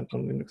terms depend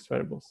on index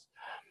variables.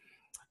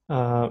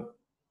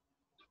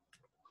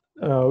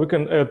 We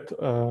can add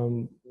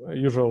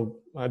usual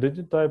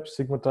identity types,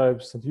 sigma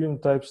types, and union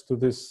types to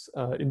this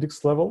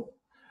index level,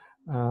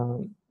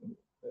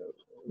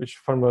 which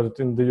formulated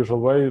in the usual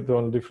way. The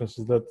only difference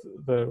is that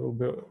there will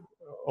be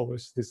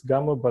always this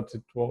gamma, but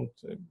it won't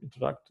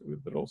interact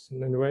with the rules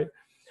in any way.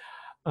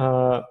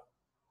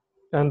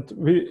 And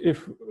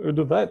if we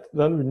do that,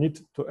 then we need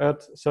to add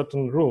a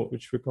certain rule,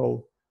 which we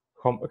call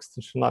Hom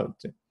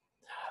extensionality.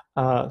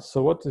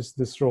 So what is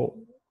this rule?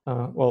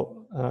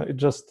 Well, it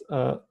just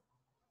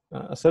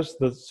asserts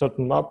that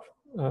certain map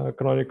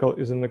canonical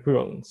is an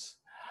equivalence.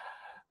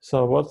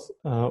 So what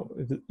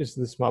is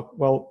this map?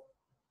 Well,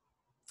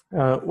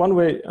 one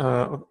way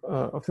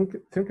of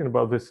thinking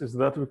about this is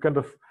that we kind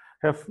of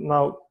have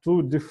now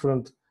two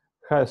different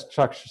highest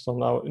structures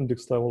on our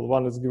index level.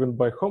 One is given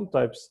by Hom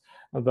types,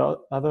 and the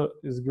other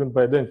is given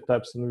by identity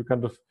types, and we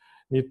kind of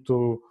need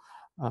to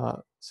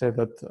say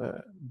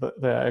that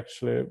they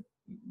actually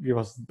give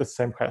us the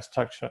same highest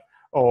structure.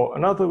 Or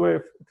another way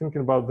of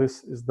thinking about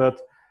this is that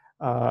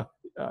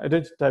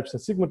identity types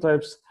and sigma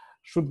types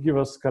should give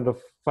us kind of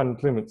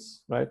finite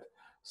limits, right?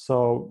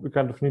 So we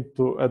kind of need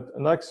to add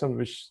an axiom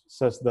which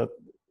says that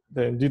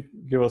they indeed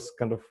give us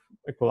kind of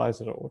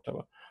equalizer or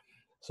whatever.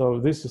 So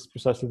this is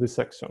precisely this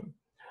axiom.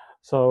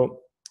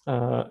 So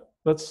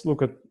let's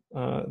look at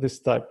this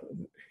type.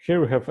 Here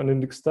we have an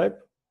index type.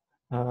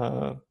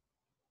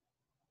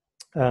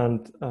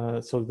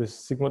 So this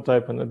sigma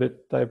type and a data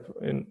type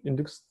in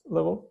index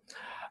level.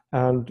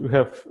 And we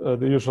have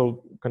the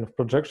usual kind of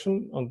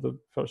projection on the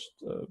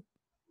first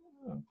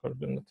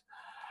coordinate.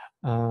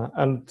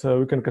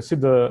 We can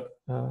consider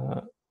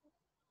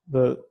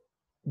the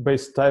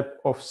base type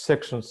of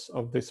sections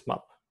of this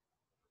map,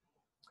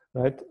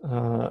 right?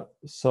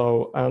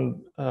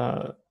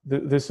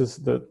 This is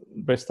the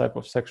base type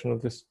of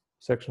sections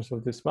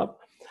of this map.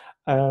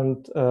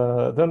 And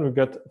then we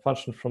get a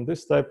function from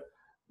this type,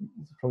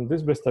 from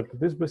this base type to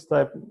this base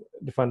type,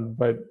 defined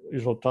by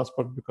usual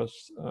transport,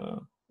 because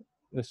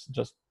this is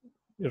just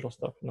usual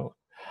stuff,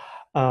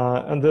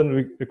 and then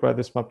we require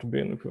this map to be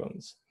in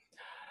equivalence.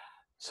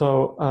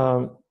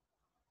 So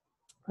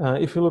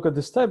if you look at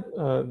this type,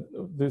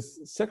 these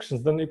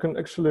sections, then you can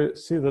actually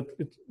see that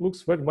it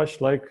looks very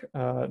much like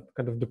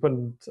kind of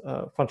dependent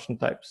function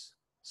types.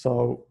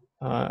 So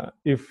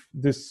if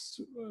these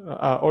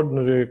are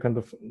ordinary kind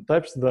of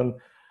types, then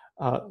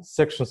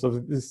sections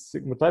of these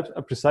sigma types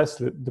are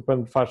precisely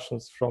dependent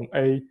functions from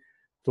A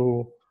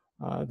to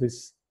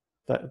this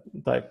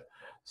type.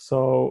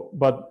 So,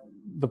 but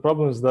the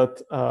problem is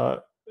that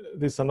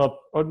these are not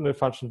ordinary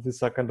functions,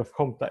 these are kind of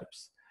home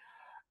types.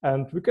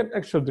 And we can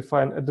actually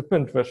define a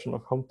dependent version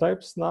of home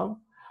types now.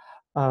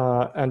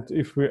 And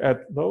if we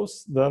add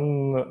those,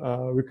 then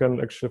we can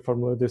actually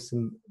formulate this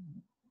in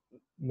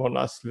more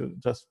nicely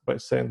just by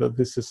saying that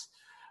this is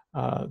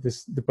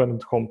this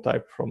dependent home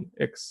type from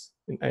X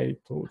in A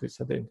to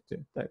this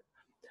identity type.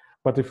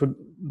 But if we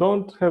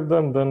don't have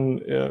them,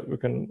 then we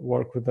can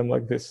work with them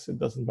like this. It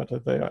doesn't matter,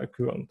 they are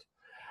equivalent.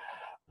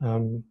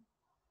 And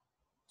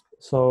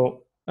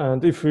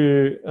if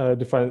we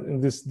define in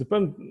this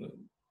dependent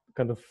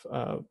kind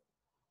of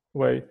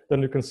way,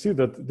 then you can see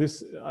that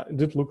this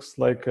it looks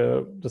like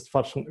just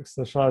function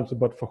extensionality,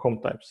 but for home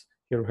types.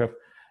 Here we have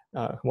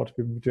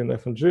homotopy between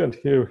F and G, and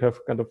here we have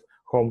kind of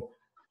home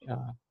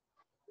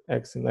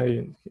X and A,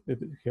 and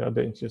here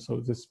identity. So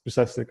this is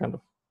precisely kind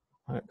of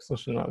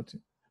extensionality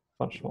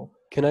functional.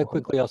 Can I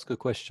quickly ask a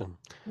question?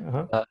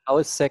 How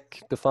is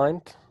sec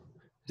defined?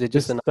 Is it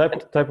just this an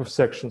type of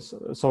sections?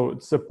 So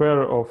it's a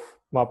pair of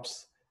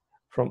maps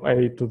from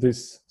A to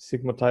this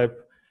sigma type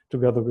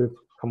together with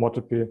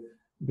homotopy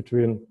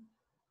between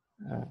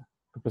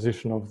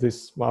composition of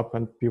this map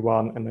and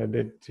P1 and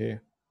identity.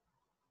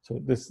 So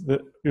this is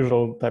the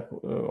usual type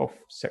of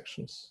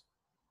sections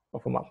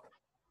of a map.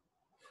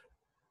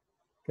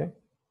 Okay.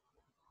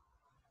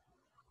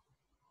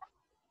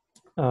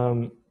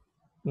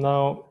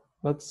 Now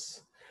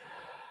let's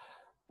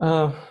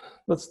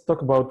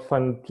talk about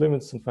finite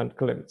limits and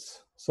finite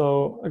limits.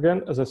 So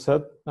again, as I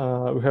said,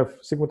 we have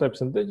sigma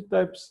types and data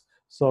types.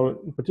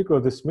 So in particular,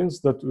 this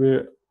means that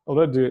we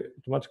already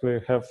automatically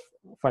have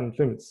finite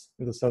limits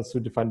in the sense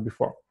we defined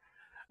before.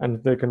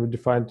 And they can be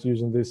defined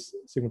using these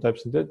sigma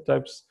types and data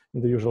types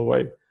in the usual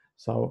way.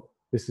 So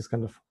this is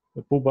kind of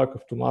the pullback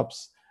of two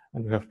maps,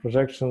 and we have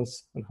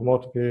projections and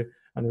homotopy,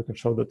 and we can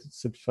show that it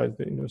satisfies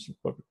the universal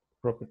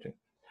property.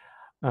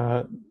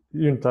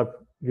 Unit type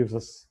gives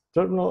us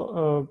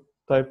terminal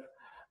type,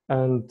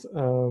 and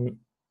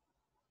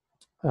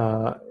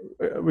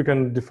we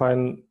can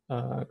define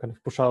kind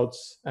of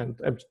pushouts and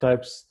empty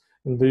types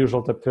in the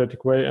usual type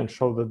theoretic way and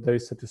show that they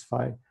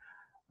satisfy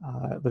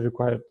the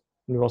required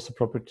universal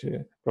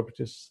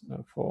properties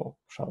for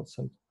pushouts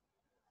and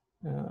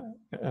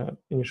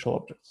initial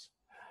objects.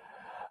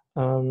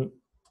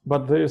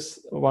 But there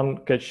is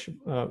one catch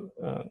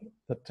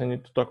that I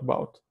need to talk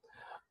about.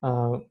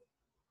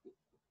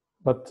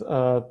 But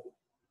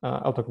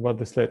I'll talk about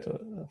this later.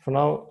 For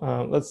now,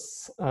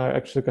 let's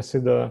actually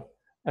consider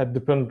a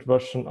dependent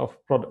version of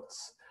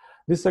products.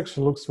 This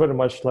actually looks very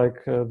much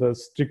like the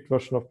strict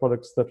version of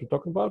products that we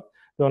talked about.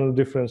 The only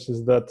difference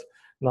is that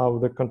now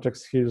the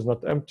context here is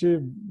not empty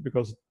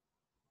because it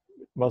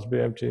must be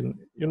empty in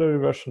unary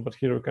version, but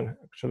here we can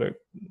actually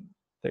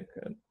take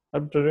an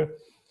arbitrary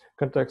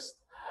context.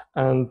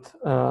 And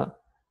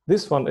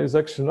this one is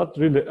actually not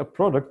really a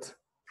product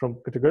from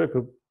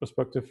categorical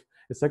perspective.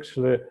 It's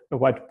actually a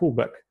wide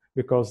pullback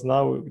because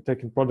now we're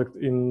taking product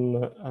in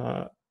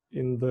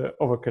the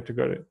over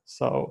category.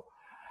 So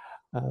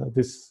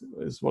this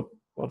is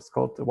what's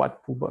called a wide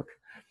pullback.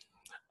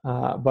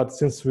 But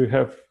since we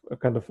have a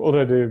kind of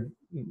already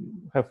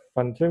have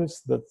finite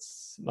limits,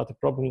 that's not a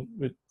problem.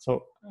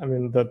 So I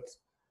mean that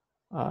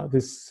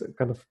this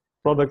kind of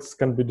products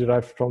can be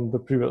derived from the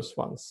previous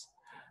ones.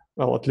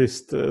 Well, at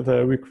least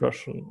the weak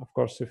version. Of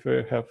course, if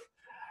we have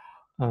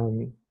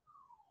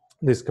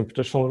these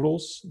computational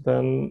rules,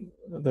 then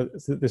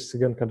this is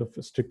again kind of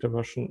a stricter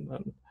version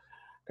and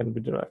can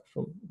be derived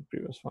from the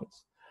previous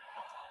ones.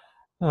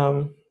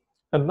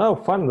 And now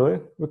finally,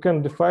 we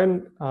can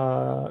define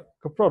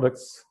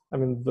coproducts, I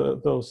mean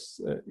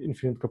those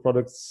infinite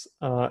coproducts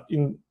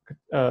in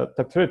a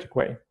type theoretic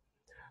way.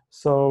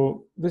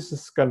 So this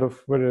is kind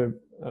of very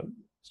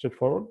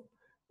straightforward.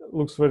 It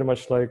looks very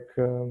much like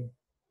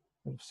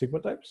sigma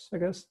types, I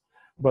guess,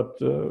 but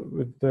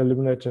with the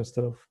eliminator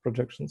instead of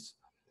projections.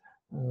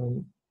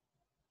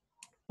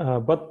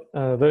 But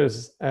there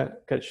is a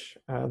catch,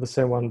 the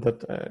same one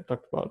that I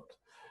talked about,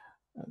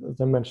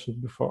 that I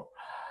mentioned before.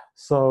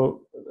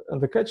 So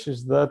the catch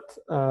is that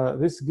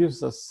this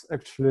gives us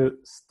actually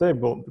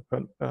stable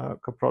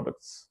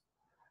coproducts,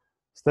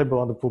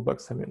 stable under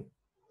pullbacks, I mean.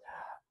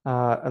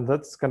 And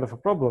that's kind of a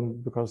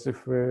problem, because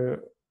if we,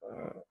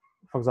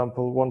 for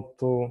example, want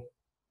to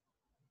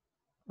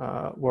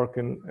work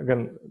in,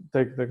 again,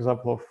 take the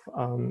example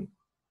of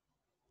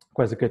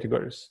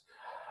quasicategories.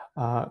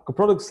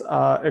 Coproducts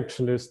are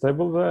actually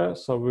stable there,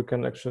 so we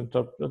can actually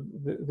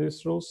interpret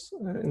these rules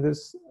in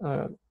this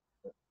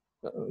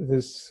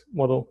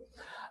model.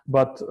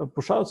 But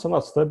pushouts are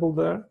not stable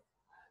there,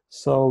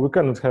 so we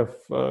cannot have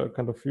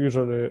kind of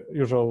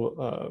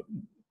usual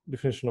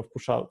definition of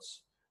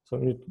pushouts. So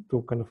we need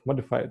to kind of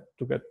modify it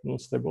to get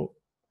non-stable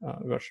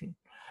version.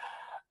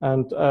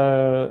 And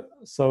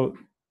so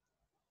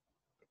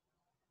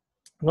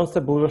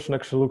non-stable version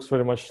actually looks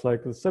very much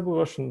like the stable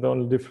version. The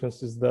only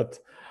difference is that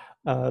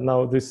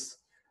now these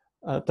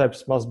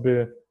types must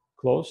be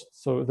closed,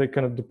 so they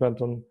cannot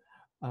depend on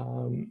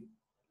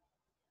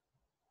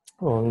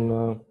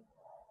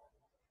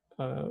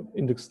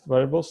indexed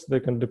variables. They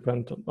can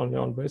depend only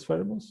on base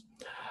variables.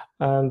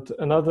 And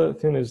another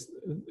thing is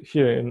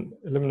here in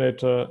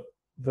eliminator,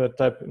 the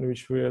type in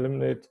which we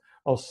eliminate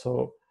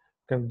also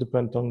can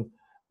depend on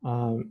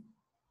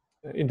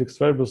indexed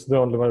variables. The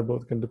only variable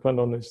it can depend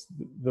on is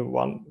the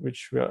one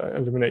which we are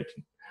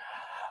eliminating.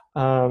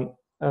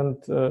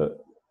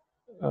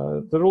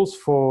 The rules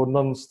for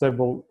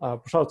non-stable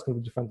pushouts can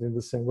be defined in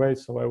the same way,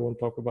 so I won't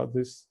talk about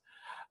this.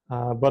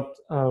 But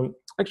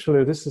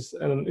actually, this is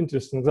an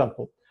interesting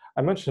example.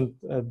 I mentioned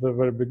at the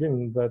very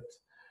beginning that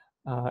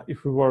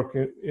if we work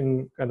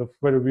in kind of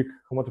very weak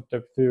homotopy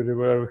type theory,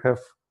 where we have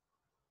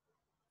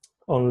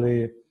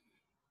only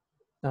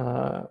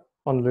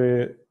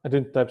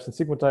identity types and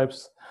sigma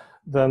types,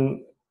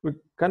 then we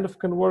kind of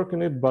can work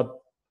in it,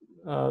 but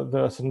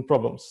there are certain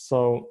problems.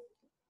 So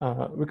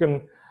we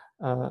can.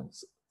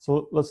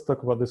 So let's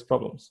talk about these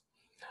problems.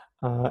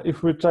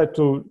 If we try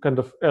to kind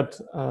of add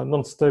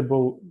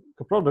non-stable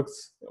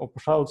coproducts or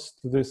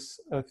pushouts to this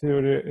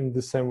theory in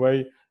the same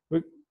way,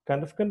 we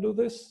kind of can do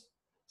this.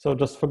 So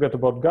just forget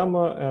about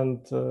gamma and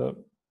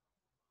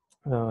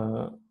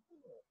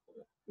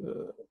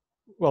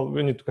well,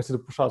 we need to consider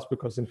pushouts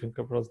because infinite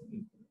coproducts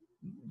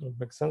don't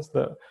make sense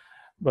there,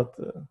 but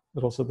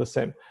they're also the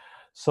same.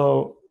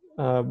 So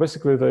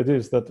basically the idea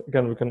is that,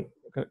 again, we can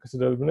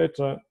consider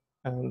eliminator,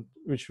 and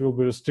which will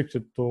be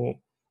restricted to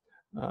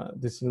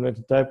this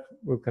eliminated type.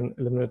 We can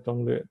eliminate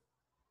only,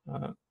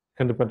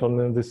 can depend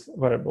only on this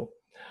variable.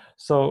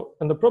 So,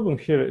 and the problem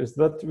here is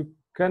that we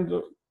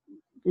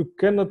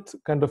cannot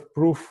kind of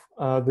prove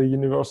the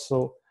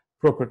universal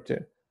property.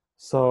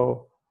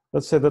 So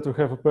let's say that we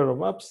have a pair of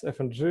maps, F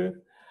and G,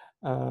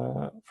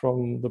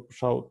 from the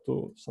pushout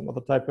to some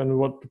other type, and we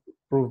want to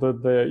prove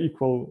that they are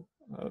equal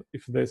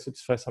if they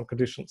satisfy some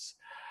conditions.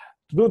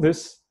 To do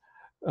this,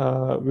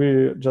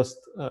 we just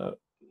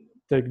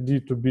take D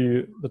to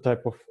be the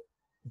type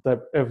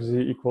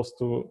FZ equals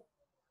to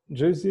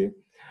JZ,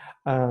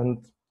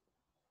 and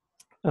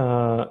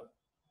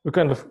we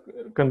kind of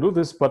can do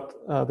this, but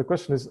the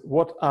question is,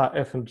 what are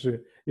F and G?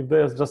 If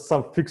there's just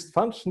some fixed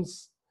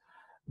functions,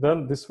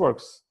 then this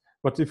works.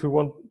 But if we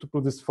want to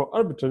put this for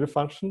arbitrary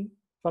functions,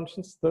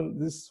 then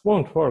this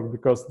won't work,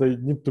 because they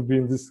need to be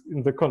in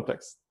the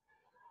context,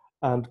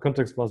 and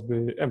context must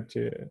be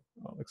empty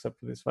except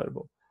for this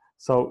variable.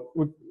 So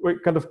we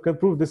kind of can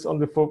prove this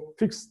only for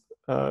fixed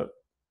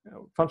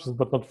functions,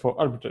 but not for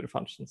arbitrary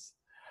functions.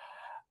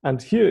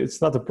 And here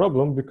it's not a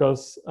problem,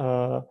 because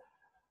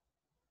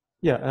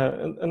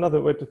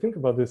another way to think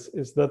about this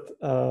is that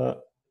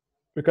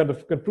we kind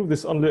of can prove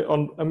this only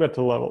on a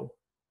meta level,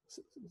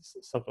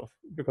 sort of,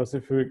 because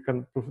if we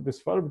can prove this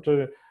for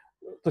arbitrary,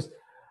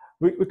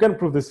 we can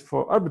prove this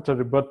for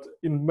arbitrary, but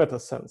in meta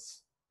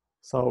sense.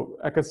 So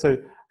I can say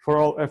for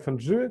all F and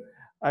G,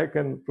 I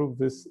can prove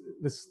this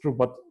is true,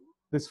 but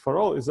this for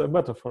all is a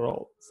meta for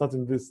all. It's not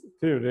in this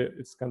theory,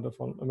 it's kind of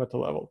on a meta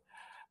level.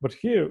 But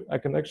here I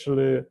can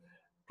actually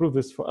prove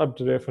this for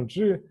arbitrary F and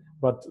G,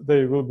 but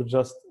they will be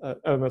just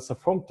elements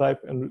of home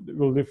type and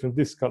will live in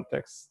this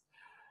context.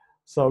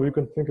 So we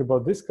can think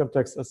about this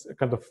context as a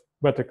kind of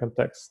meta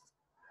context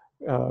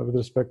with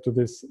respect to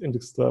this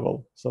index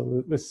level.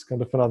 So this is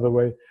kind of another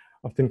way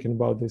of thinking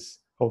about this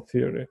whole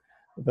theory,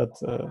 that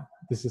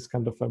this is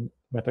kind of a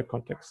meta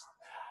context.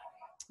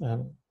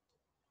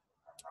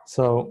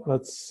 So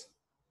let's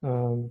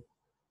move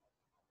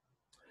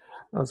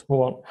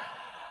on.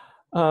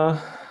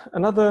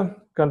 Another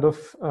kind of,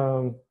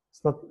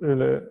 it's not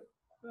really,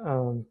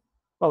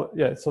 well,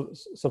 yeah, so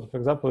sort of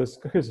example is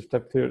cohesive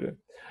type theory.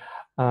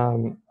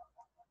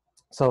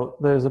 So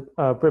there's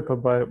a paper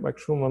by Mike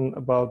Schumann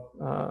about,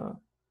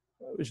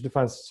 which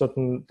defines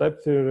certain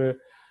type theory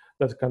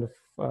that kind of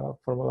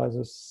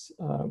formalizes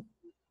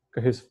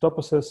cohesive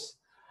toposes.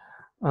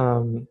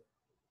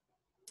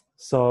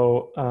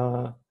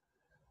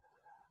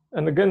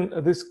 And again,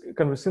 this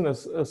can be seen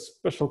as a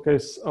special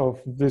case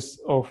of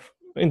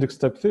index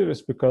type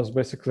theories, because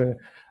basically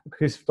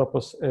cohesive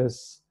topos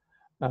is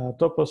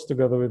topos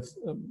together with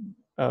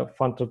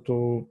functor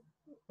to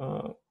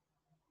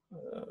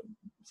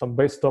some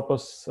base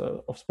topos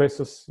of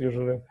spaces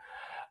usually,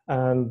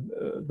 and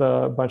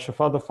the bunch of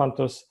other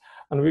functors.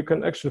 And we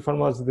can actually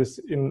formalize this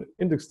in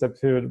index type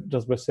theory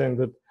just by saying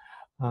that,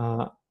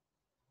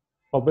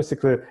 well,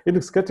 basically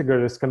index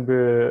categories can be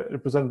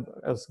represented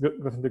as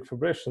Grothendieck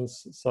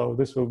fibrations. So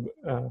this will,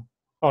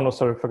 oh no,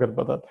 sorry, forget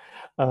about that.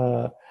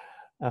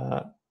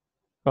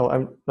 Well,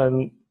 I'm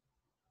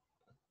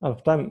out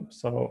of time,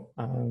 so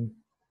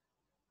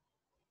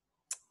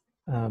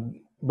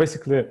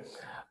basically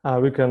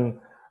we can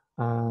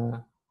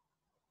kind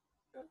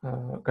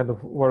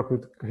of work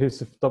with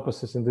cohesive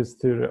toposes in this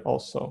theory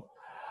also.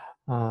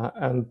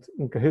 And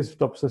in cohesive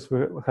toposes, we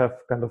have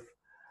kind of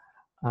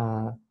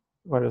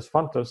various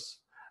functors,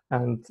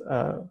 and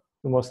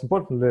most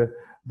importantly,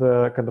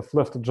 the kind of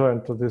left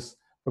adjoint to this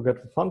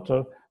forgetful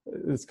functor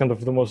is kind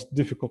of the most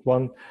difficult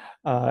one.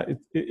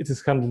 It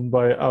is handled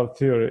by our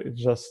theory.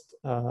 It's just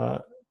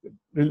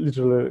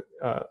literally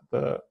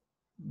the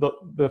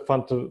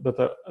functor that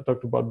I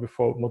talked about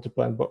before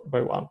multiplied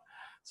by 1.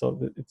 So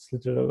it's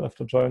literally left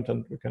adjoint,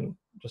 and we can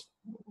just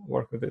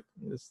work with it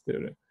in this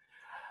theory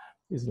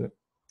easily.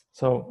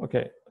 So,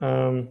 okay.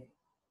 And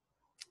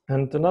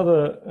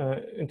another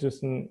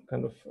interesting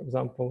kind of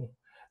example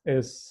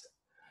is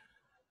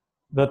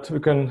that we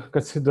can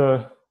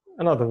consider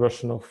another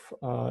version of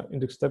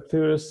index type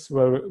theories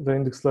where the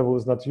index level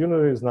is not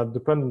unary, is not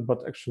dependent,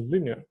 but actually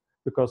linear.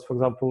 Because, for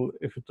example,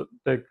 if you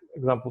take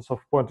examples of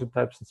pointed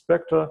types in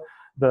spectra,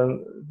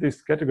 then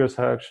these categories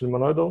are actually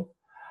monoidal.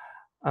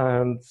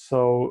 And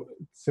so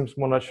it seems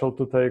more natural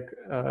to take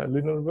a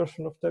linear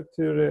version of type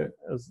theory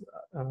as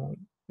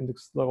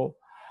index level.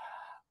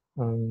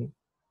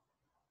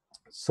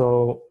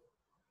 So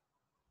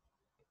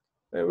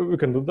we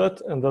can do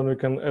that, and then we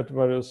can add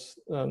various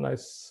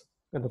nice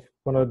kind of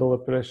monoidal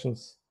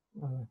operations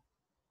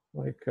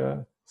like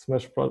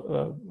smash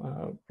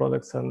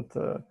products and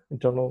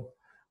internal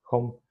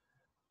home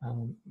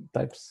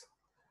types,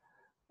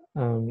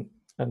 and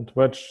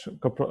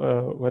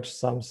wedge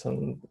sums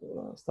and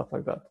stuff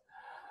like that.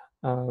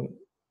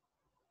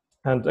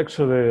 And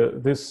actually,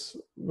 this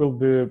will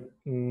be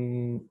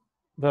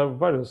there are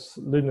various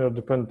linear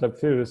dependent type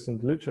theories in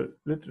the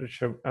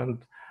literature,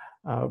 and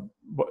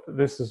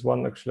this is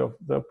one actually of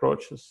the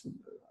approaches.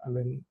 I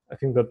mean, I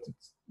think that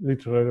it's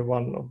literally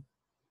one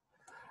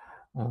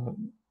of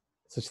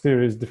such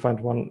theories defined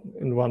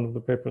in one of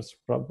the papers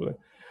probably.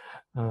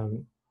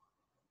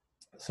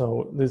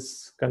 So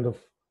this kind of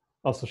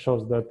also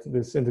shows that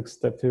this index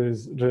type theory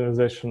is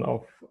generalization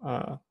of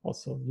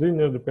also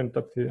linear dependent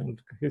type theory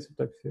and cohesive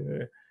type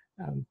theory,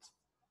 and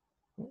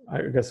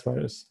I guess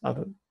various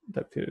other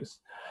type theories.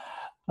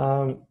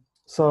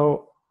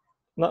 So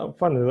now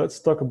finally, let's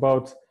talk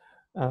about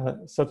a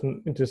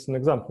certain interesting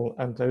example.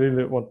 And I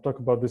really want to talk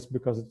about this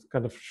because it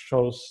kind of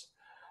shows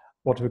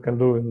what we can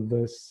do in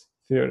this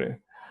theory.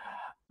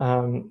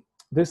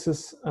 This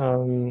is,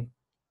 one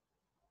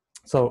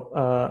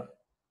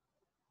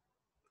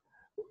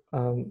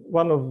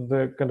of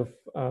the kind of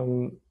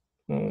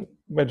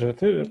major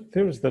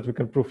theorems that we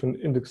can prove in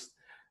index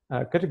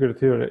category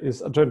theory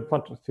is adjoint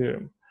functor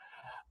theorem.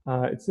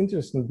 It's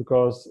interesting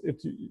because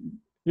it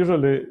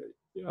usually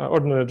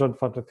ordinary adjoint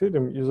functor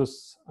theorem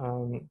uses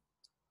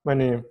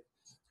many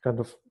kind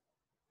of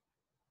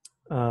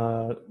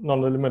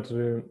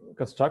non-elementary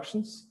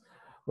constructions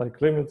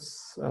like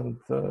limits and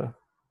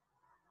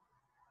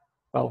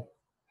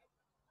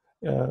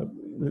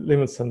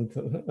limits and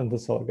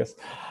that's all, I guess.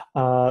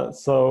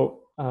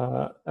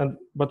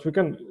 But we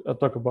can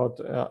talk about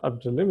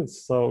arbitrary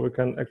limits, so we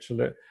can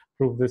actually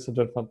prove this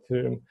adjoint functor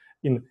theorem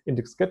in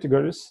index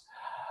categories.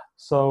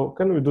 So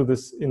can we do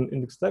this in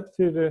index type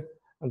theory?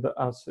 And the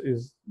answer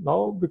is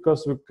no,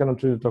 because we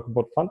cannot really talk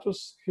about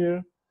functors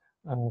here.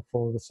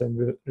 For the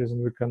same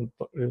reason we can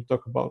really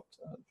talk about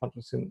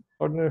functors in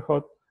ordinary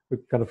Hot. We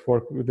kind of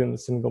work within a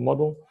single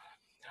model.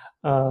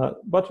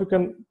 But we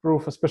can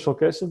prove a special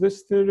case of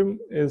this theorem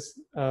is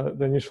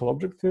the initial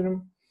object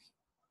theorem.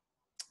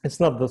 It's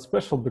not that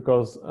special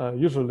because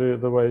usually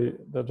the way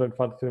the adjoint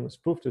functor theorem is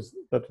proved is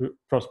that we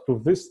first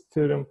prove this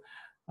theorem,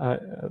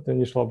 the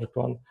initial object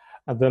one,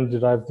 and then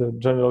derive the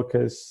general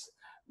case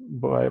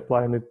by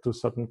applying it to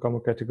certain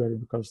common category,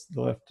 because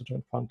the left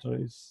adjoint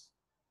functor is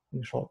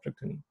initial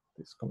object in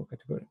this common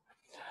category.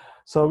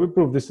 So we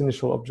prove this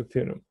initial object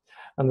theorem.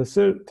 And the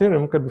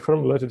theorem can be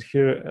formulated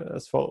here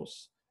as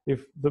follows.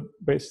 If the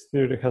base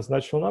theory has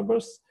natural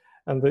numbers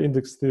and the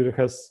index theory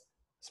has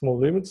small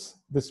limits,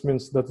 this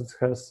means that it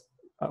has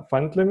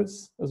finite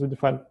limits, as we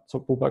defined, so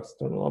pullbacks,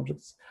 external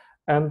objects,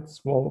 and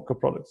small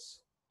coproducts.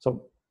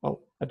 So,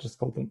 well, I just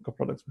called them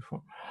coproducts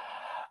before.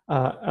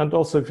 And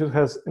also, if it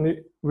has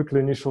any weakly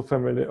initial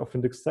family of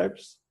index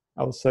types,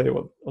 I'll say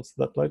what's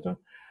that later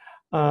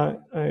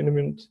in a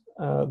minute,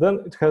 then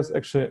it has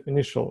actually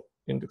initial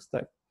index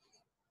type.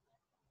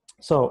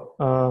 So,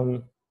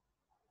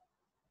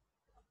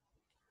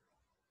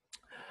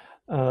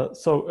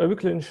 So a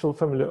weakly initial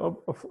family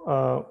of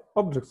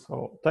objects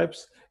or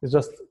types is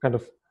just kind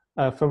of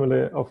a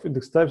family of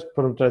index types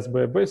parameterized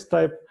by a base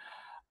type,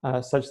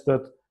 such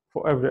that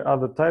for every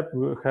other type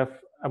we have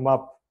a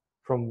map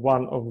from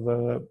one of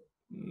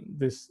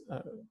these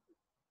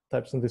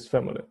types in this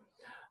family.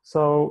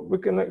 So we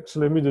can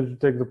actually immediately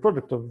take the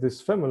product of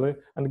this family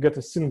and get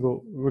a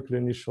single weakly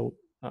initial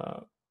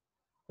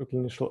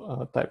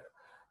type.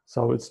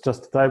 So it's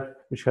just a type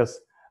which has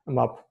a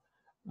map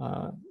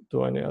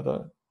to any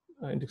other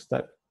index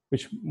type,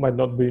 which might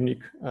not be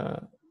unique.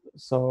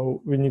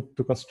 So we need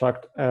to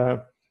construct an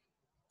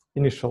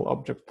initial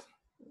object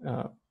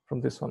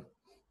from this one.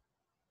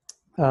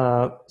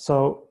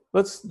 So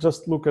let's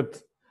just look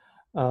at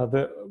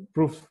the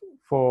proof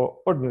for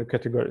ordinary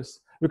categories.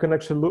 We can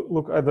actually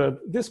look either at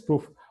this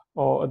proof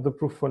or at the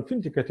proof for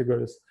infinity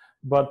categories,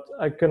 but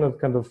I cannot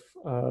kind of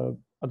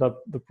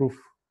adapt the proof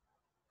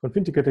for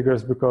infinity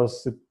categories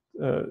because it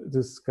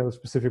is kind of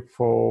specific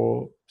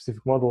for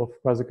specific model of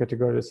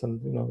quasi-categories, and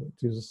it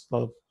uses a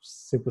lot of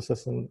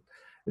synthesis, and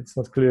it's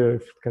not clear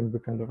if it can be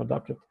kind of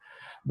adapted.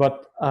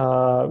 But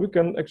we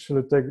can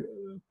actually take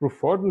proof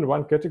for ordinary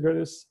one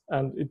categories,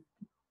 and it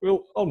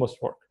will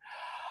almost work.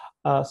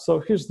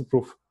 So here's the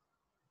proof.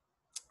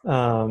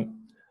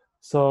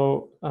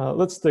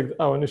 Let's take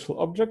our initial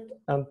object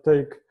and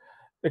take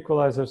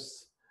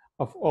equalizers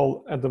of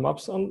all the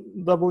maps on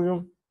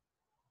W.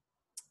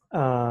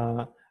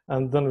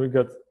 And then we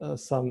get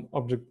some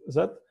object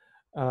Z,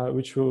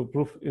 which we'll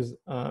prove is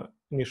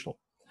initial.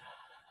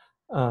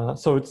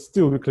 So it's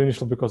still weakly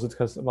initial because it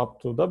has a map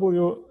to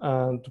W.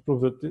 And to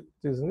prove that it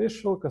is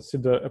initial,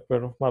 consider a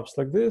pair of maps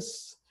like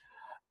this.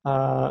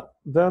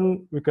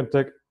 Then we can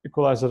take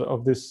equalizer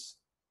of this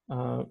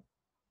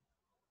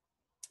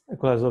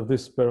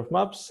pair of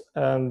maps,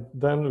 and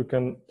then we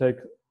can take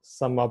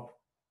some map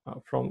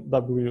from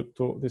W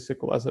to this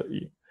equalizer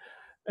E,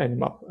 any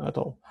map at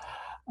all.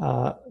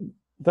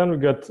 Then we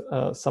get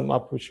some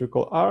map which we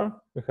call R.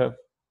 We have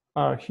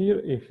R here,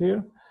 E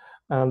here,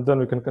 and then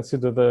we can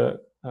consider the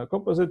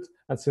composite.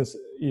 And since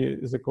E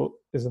is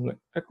an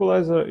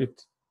equalizer,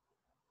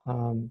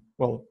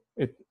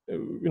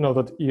 we know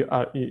that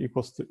ERE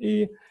equals to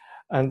E.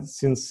 And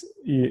since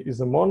E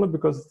is a mono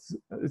because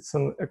it's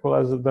an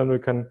equalizer, then we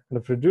can kind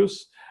of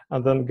reduce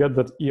and then get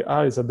that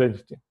ER is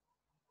identity.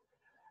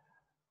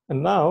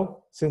 And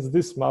now, since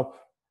this map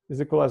is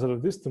equalizer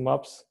of these two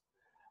maps,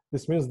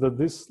 this means that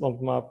this long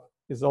map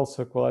is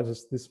also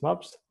equalizes these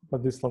maps,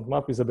 but this long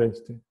map is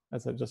identity,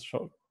 as I just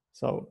showed.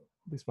 So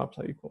these maps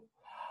are equal.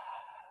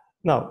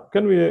 Now,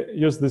 can we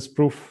use this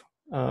proof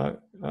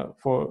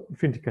for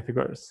infinity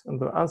categories? And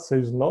the answer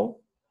is no.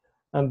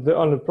 And the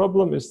only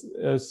problem is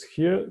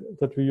here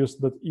that we use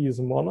that E is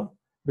mono,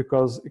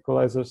 because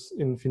equalizers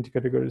in infinity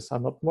categories are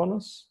not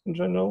monos in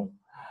general.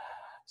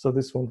 So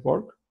this won't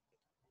work.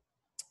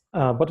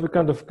 But we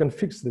kind of can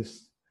fix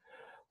this.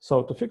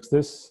 So to fix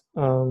this,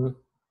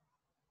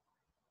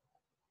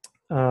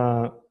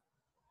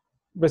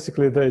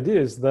 basically the idea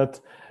is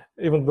that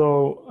even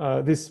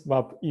though this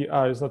map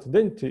ER is not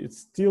identity, it's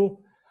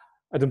still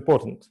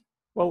idempotent.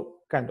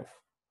 Well, kind of.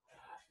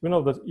 We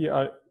know that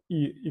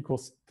E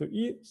equals to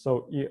E,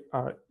 so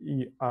ER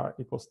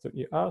equals to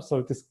ER, so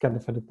it is kind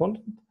of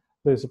idempotent.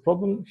 There is a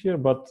problem here,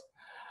 but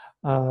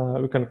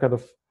we can kind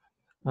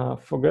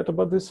of forget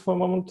about this for a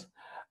moment.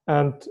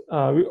 And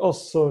we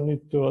also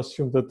need to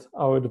assume that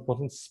our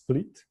idempotents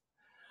split.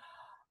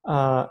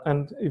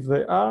 And if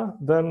they are,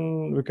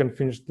 then we can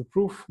finish the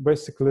proof.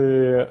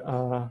 Basically,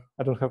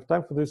 I don't have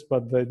time for this,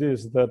 but the idea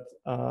is that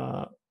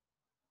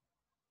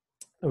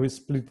we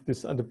split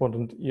this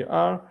idempotent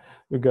ER,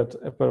 we get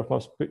a pair of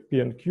maps P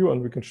and Q,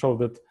 and we can show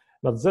that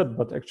not Z,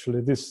 but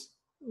actually this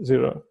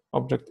zero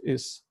object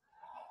is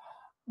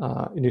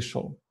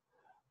initial.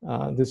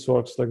 This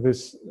works like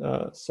this.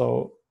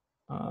 So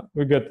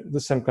we get the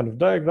same kind of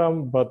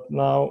diagram, but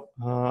now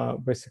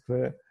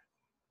basically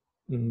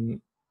we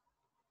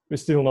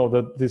still know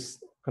that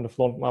this kind of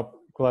long map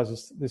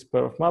equalizes this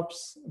pair of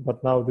maps,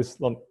 but now this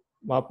long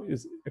map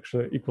is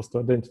actually equals to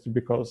identity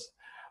because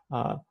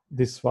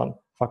this one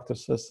factor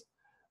says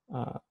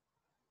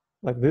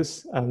like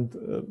this, and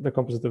the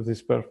composite of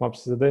this pair of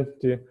maps is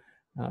identity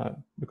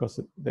because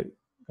they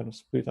kind of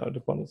split our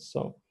idempotents.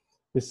 So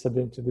this is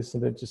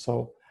identity,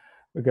 so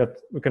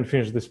we can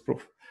finish this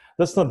proof.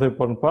 That's not the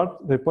important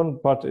part. The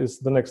important part is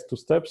the next two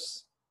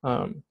steps.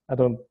 I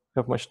don't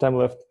have much time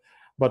left,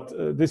 but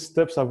these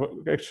steps are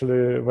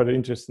actually very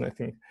interesting, I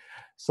think.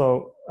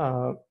 So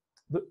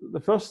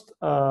the first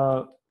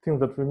thing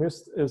that we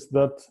missed is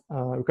that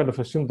we kind of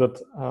assumed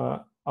that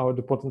our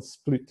idempotents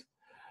split.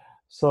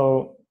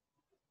 So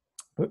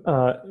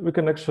we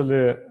can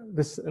actually,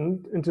 this is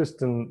an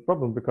interesting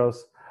problem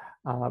because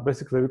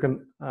basically we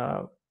can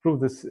prove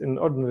this in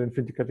ordinary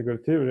infinity category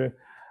theory,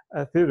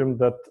 a theorem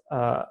that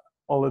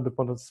all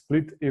idempotents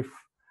split if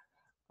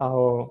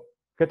our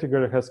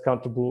category has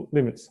countable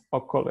limits or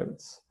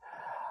co-limits.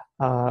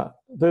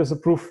 There's a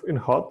proof in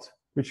HOT,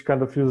 which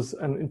kind of uses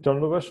an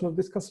internal version of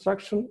this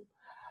construction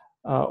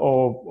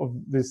or of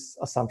these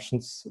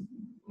assumptions.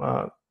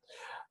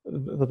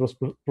 that was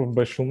proved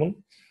by Schumann.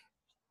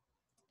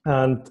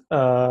 And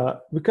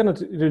we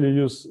cannot really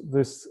use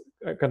this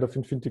kind of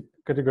infinity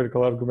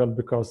categorical argument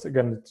because,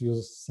 again, it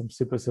uses some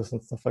simplices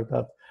and stuff like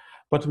that.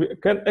 But we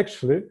can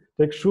actually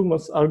take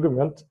Schumann's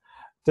argument,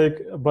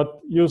 but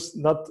use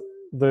not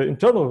the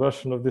internal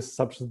version of these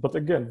subsets, but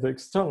again, the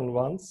external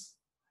ones,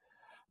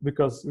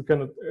 because we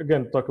can,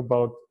 again, talk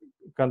about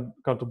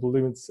countable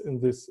limits in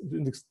this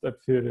index type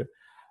theory.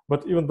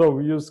 But even though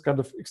we use kind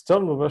of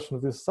external version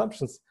of these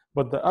assumptions,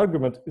 but the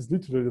argument is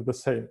literally the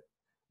same,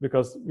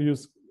 because we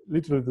use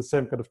literally the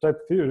same kind of type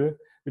theory.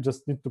 We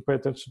just need to pay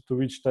attention to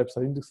which types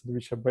are indexed and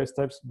which are base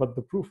types, but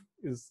the proof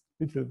is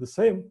literally the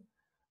same,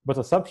 but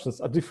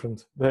assumptions are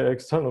different. They're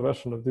external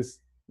version of these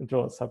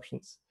internal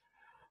assumptions.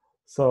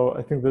 So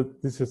I think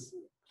that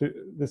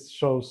this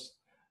shows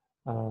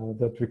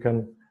that we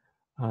can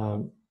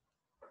kind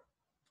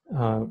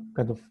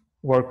of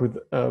work with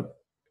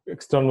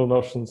external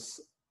notions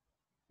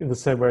in the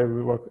same way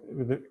we work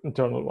with the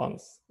internal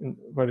ones in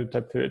a very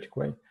type theoretic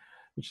way,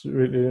 which is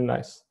really, really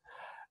nice.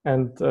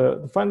 And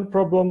the final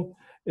problem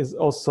is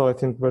also, I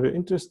think, very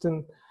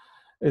interesting,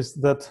 is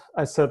that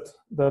I said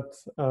that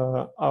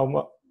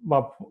our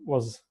map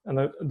was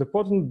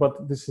idempotent,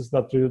 but this is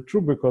not really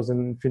true, because in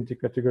infinity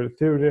category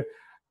theory,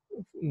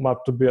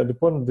 map to be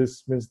idempotent,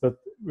 this means that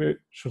we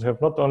should have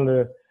not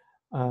only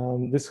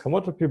this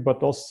homotopy,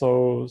 but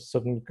also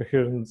certain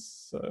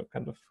coherence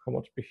kind of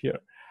homotopy here.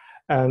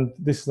 And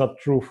this is not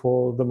true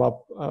for the map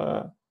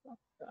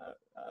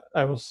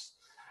I was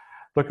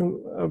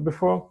talking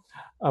before,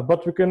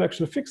 but we can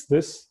actually fix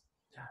this.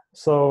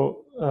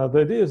 So the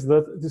idea is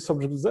that this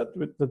object Z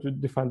that we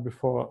defined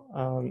before,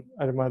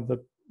 I remind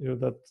that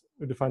that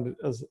we defined it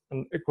as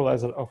an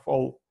equalizer of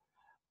all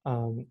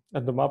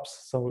at the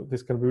maps. So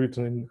this can be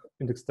written in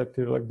index type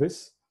theory like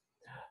this.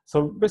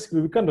 So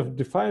basically, we kind of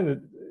define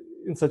it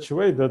in such a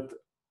way that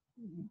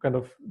kind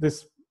of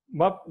this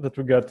map that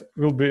we get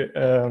will be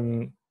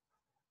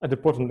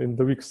idempotent in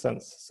the weak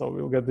sense. So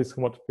we'll get this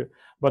homotopy,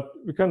 but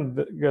we can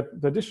get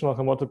the additional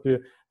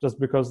homotopy just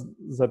because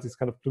that is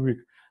kind of too weak.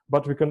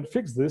 But we can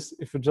fix this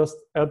if we just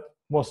add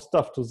more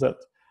stuff to Z.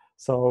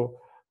 So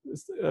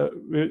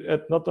we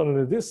add not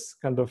only this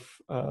kind of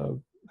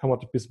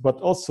homotopies, but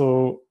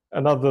also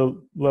another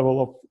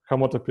level of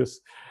homotopies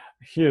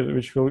here,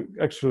 which will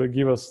actually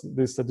give us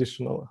this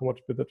additional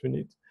homotopy that we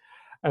need.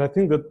 And I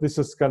think that this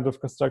is kind of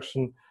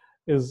construction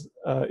is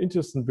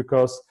interesting,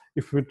 because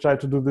if we try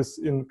to do this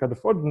in kind of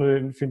ordinary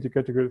infinity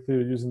category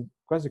theory using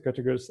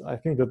quasi-categories, I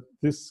think that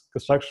this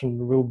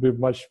construction will be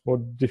much more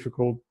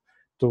difficult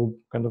to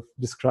kind of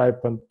describe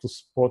and to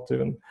support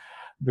even,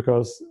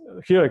 because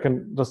here I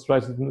can just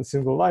write it in a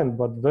single line,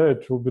 but there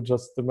it will be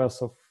just a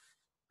mess of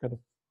kind of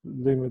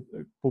limit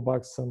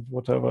pullbacks and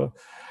whatever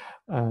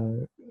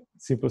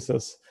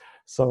simplices.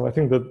 So I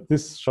think that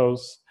this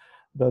shows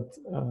that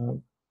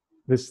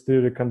this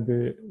theory can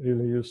be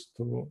really used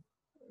to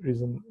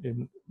reason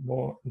in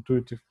more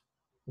intuitive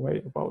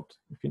way about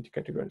infinity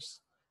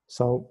categories.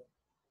 So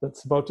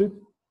that's about it.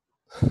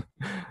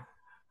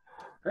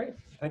 Great.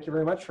 Thank you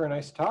very much for a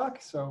nice talk.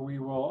 So we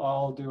will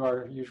all do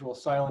our usual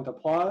silent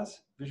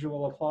applause,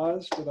 visual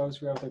applause for those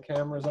who have their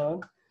cameras on.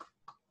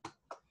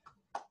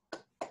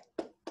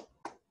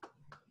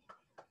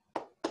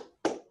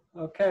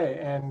 Okay,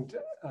 and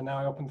now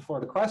I open the floor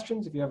to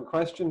questions. If you have a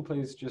question,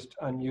 please just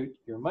unmute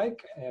your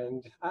mic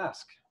and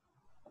ask.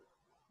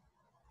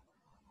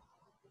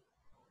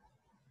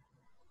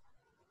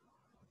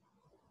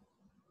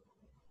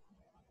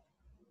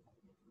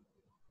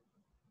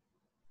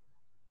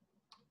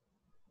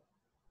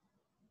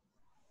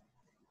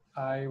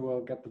 I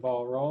will get the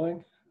ball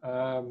rolling.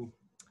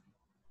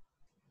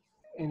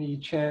 Any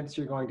chance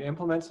you're going to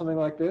implement something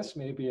like this,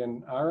 maybe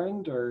in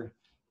Arend or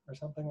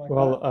something like that?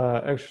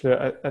 Well, actually,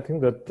 I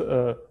think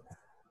that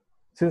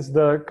since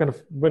there are kind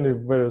of many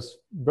various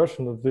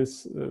versions of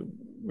this,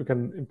 we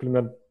can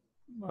implement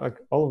like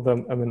all of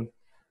them. I mean,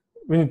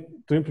 we need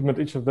to implement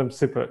each of them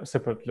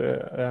separately.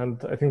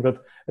 And I think that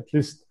at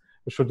least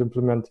we should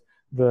implement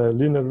the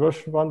linear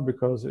version one,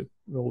 because it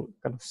will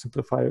kind of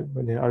simplify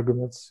many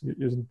arguments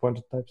using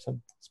pointer types and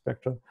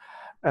spectra.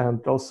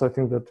 And also I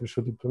think that we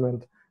should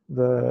implement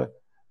the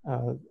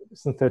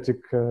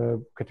synthetic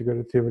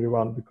category theory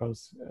one,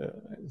 because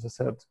as I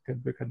said, can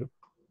be kind of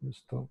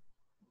used to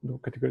do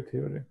category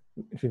theory,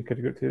 infinite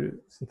category theory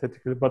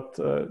synthetically. But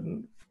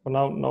for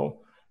now, no,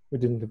 we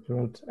didn't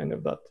implement any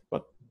of that,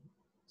 but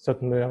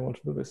certainly I want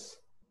to do this.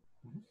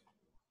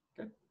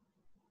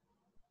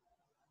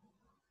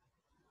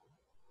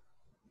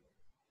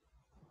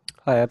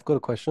 Hi, I've got a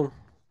question.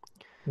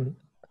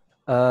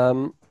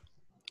 Mm-hmm.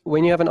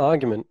 When you have an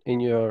argument in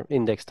your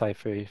index type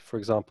theory, for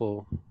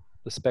example,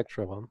 the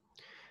spectra one,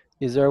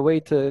 is there a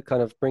way to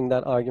kind of bring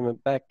that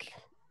argument back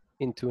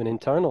into an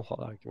internal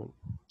argument?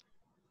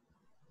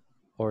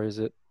 Or is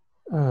it?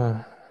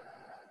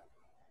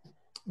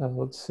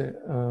 Let's see.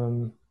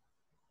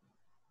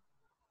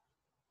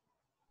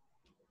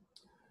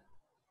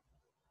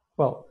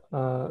 Well,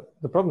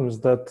 the problem is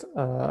that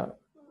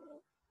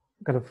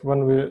kind of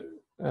when we're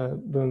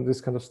doing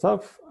this kind of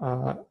stuff,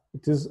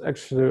 it is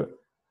actually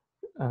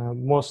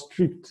more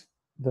strict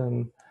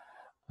than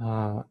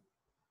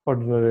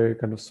ordinary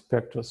kind of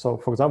spectra. So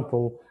for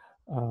example,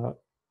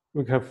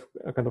 we have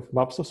a kind of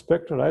maps of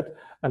spectra, right?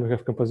 And we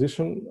have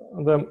composition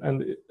on them,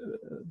 and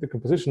the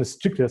composition is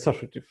strictly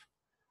associative.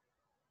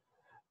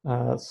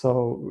 And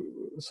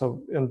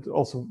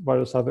also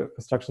various other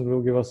constructions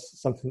will give us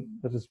something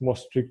that is more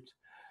strict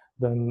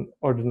than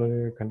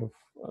ordinary kind of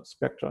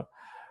spectra.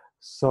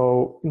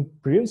 So in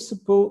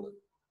principle,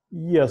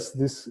 yes,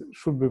 this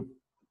should be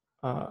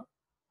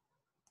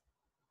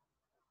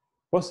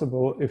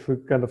possible if we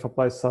kind of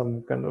apply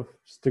some kind of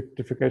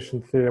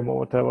strictification theorem or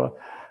whatever,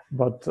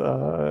 but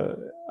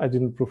I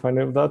didn't prove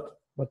any of that.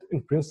 But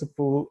in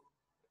principle,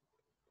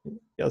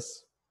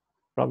 yes,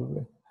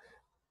 probably,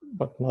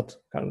 but not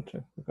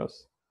currently,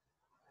 because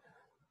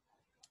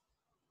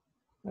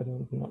I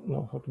don't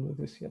know how to do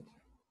this yet.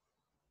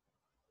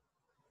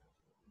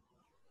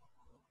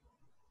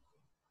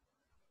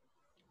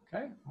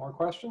 Okay, more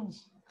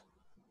questions?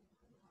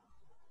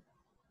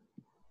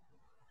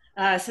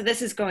 So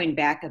this is going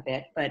back a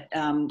bit, but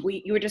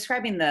you were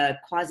describing the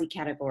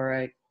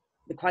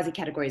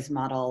quasi-categories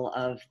model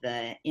of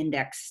the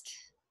indexed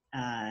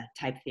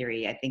type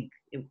theory. I think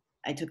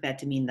I took that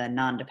to mean the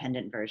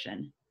non-dependent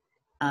version.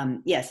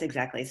 Yes,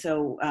 exactly.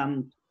 So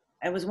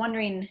I was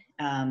wondering,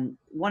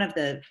 one of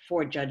the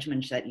 4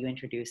 judgments that you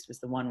introduced was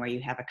the one where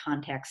you have a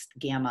context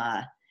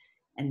gamma,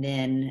 and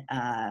then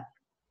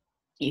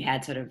you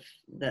had sort of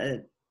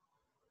the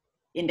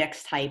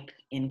index type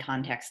in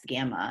context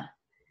gamma.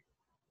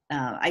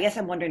 I guess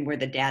I'm wondering where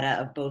the data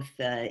of both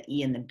the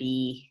E and the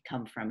B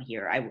come from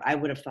here. I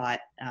would have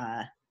thought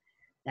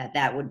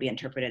that would be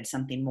interpreted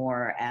something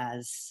more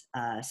as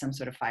some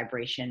sort of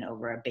fibration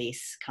over a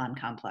base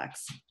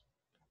complex.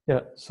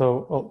 Yeah,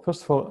 so well,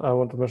 first of all, I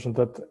want to mention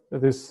that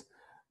this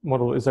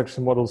model is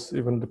actually model's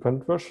even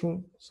dependent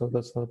version, so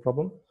that's not a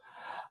problem.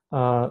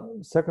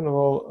 Second of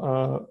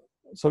all,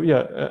 so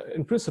yeah,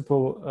 in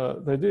principle,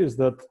 the idea is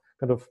that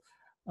kind of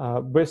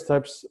base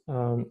types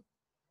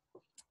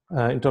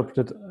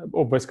interpreted,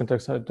 or base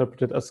contexts are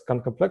interpreted as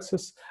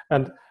complexes,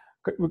 and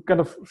we kind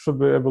of should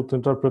be able to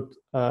interpret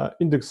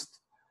indexed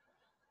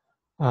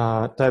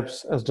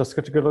types as just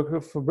categorical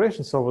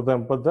fibrations over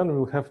them, but then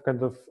we'll have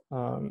kind of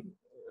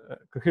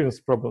coherence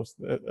problems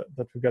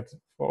that we get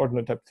for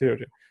ordinary type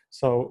theory.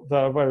 So there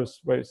are various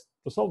ways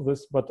to solve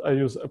this, but I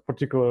use a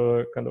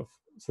particular kind of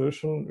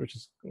solution, which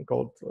is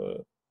called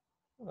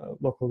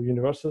local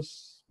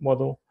universes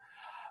model.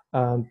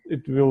 And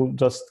it will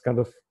just kind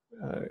of,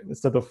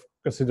 instead of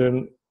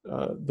considering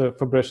the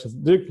fibrations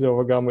directly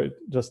over gamma, it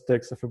just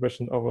takes a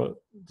fibration over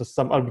just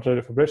some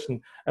arbitrary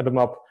fibration and a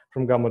map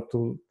from gamma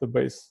to the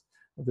base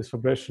of this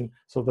fibration,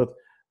 so that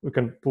we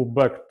can pull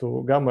back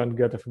to gamma and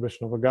get a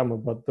fibration over gamma.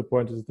 But the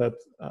point is that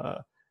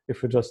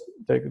if we just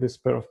take this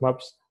pair of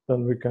maps,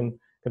 then we can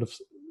kind of,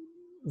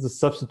 the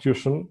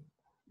substitution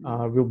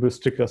will be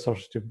strictly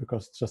associative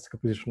because it's just a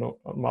composition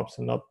of maps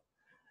and not,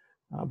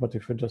 but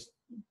if we just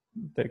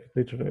take it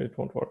literally, it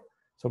won't work.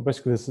 So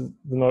basically this is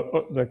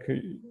not like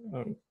a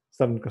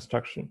standard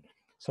construction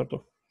sort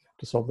of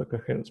to solve the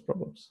coherence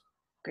problems.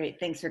 Great,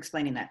 thanks for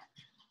explaining that.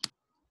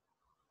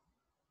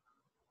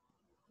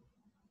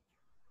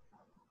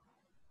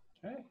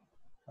 Okay,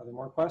 are there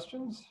more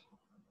questions?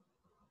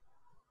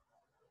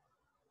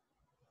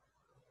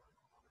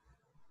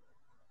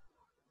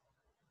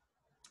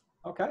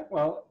 Okay,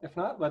 well, if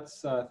not,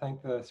 let's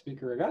thank the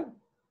speaker again.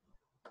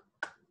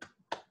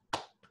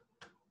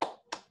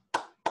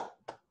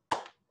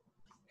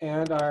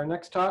 And our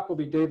next talk will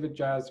be David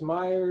Jazz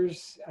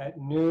Myers at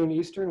noon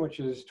Eastern, which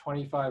is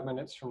 25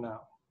 minutes from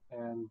now.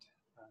 And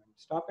I'm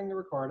stopping the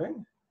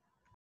recording.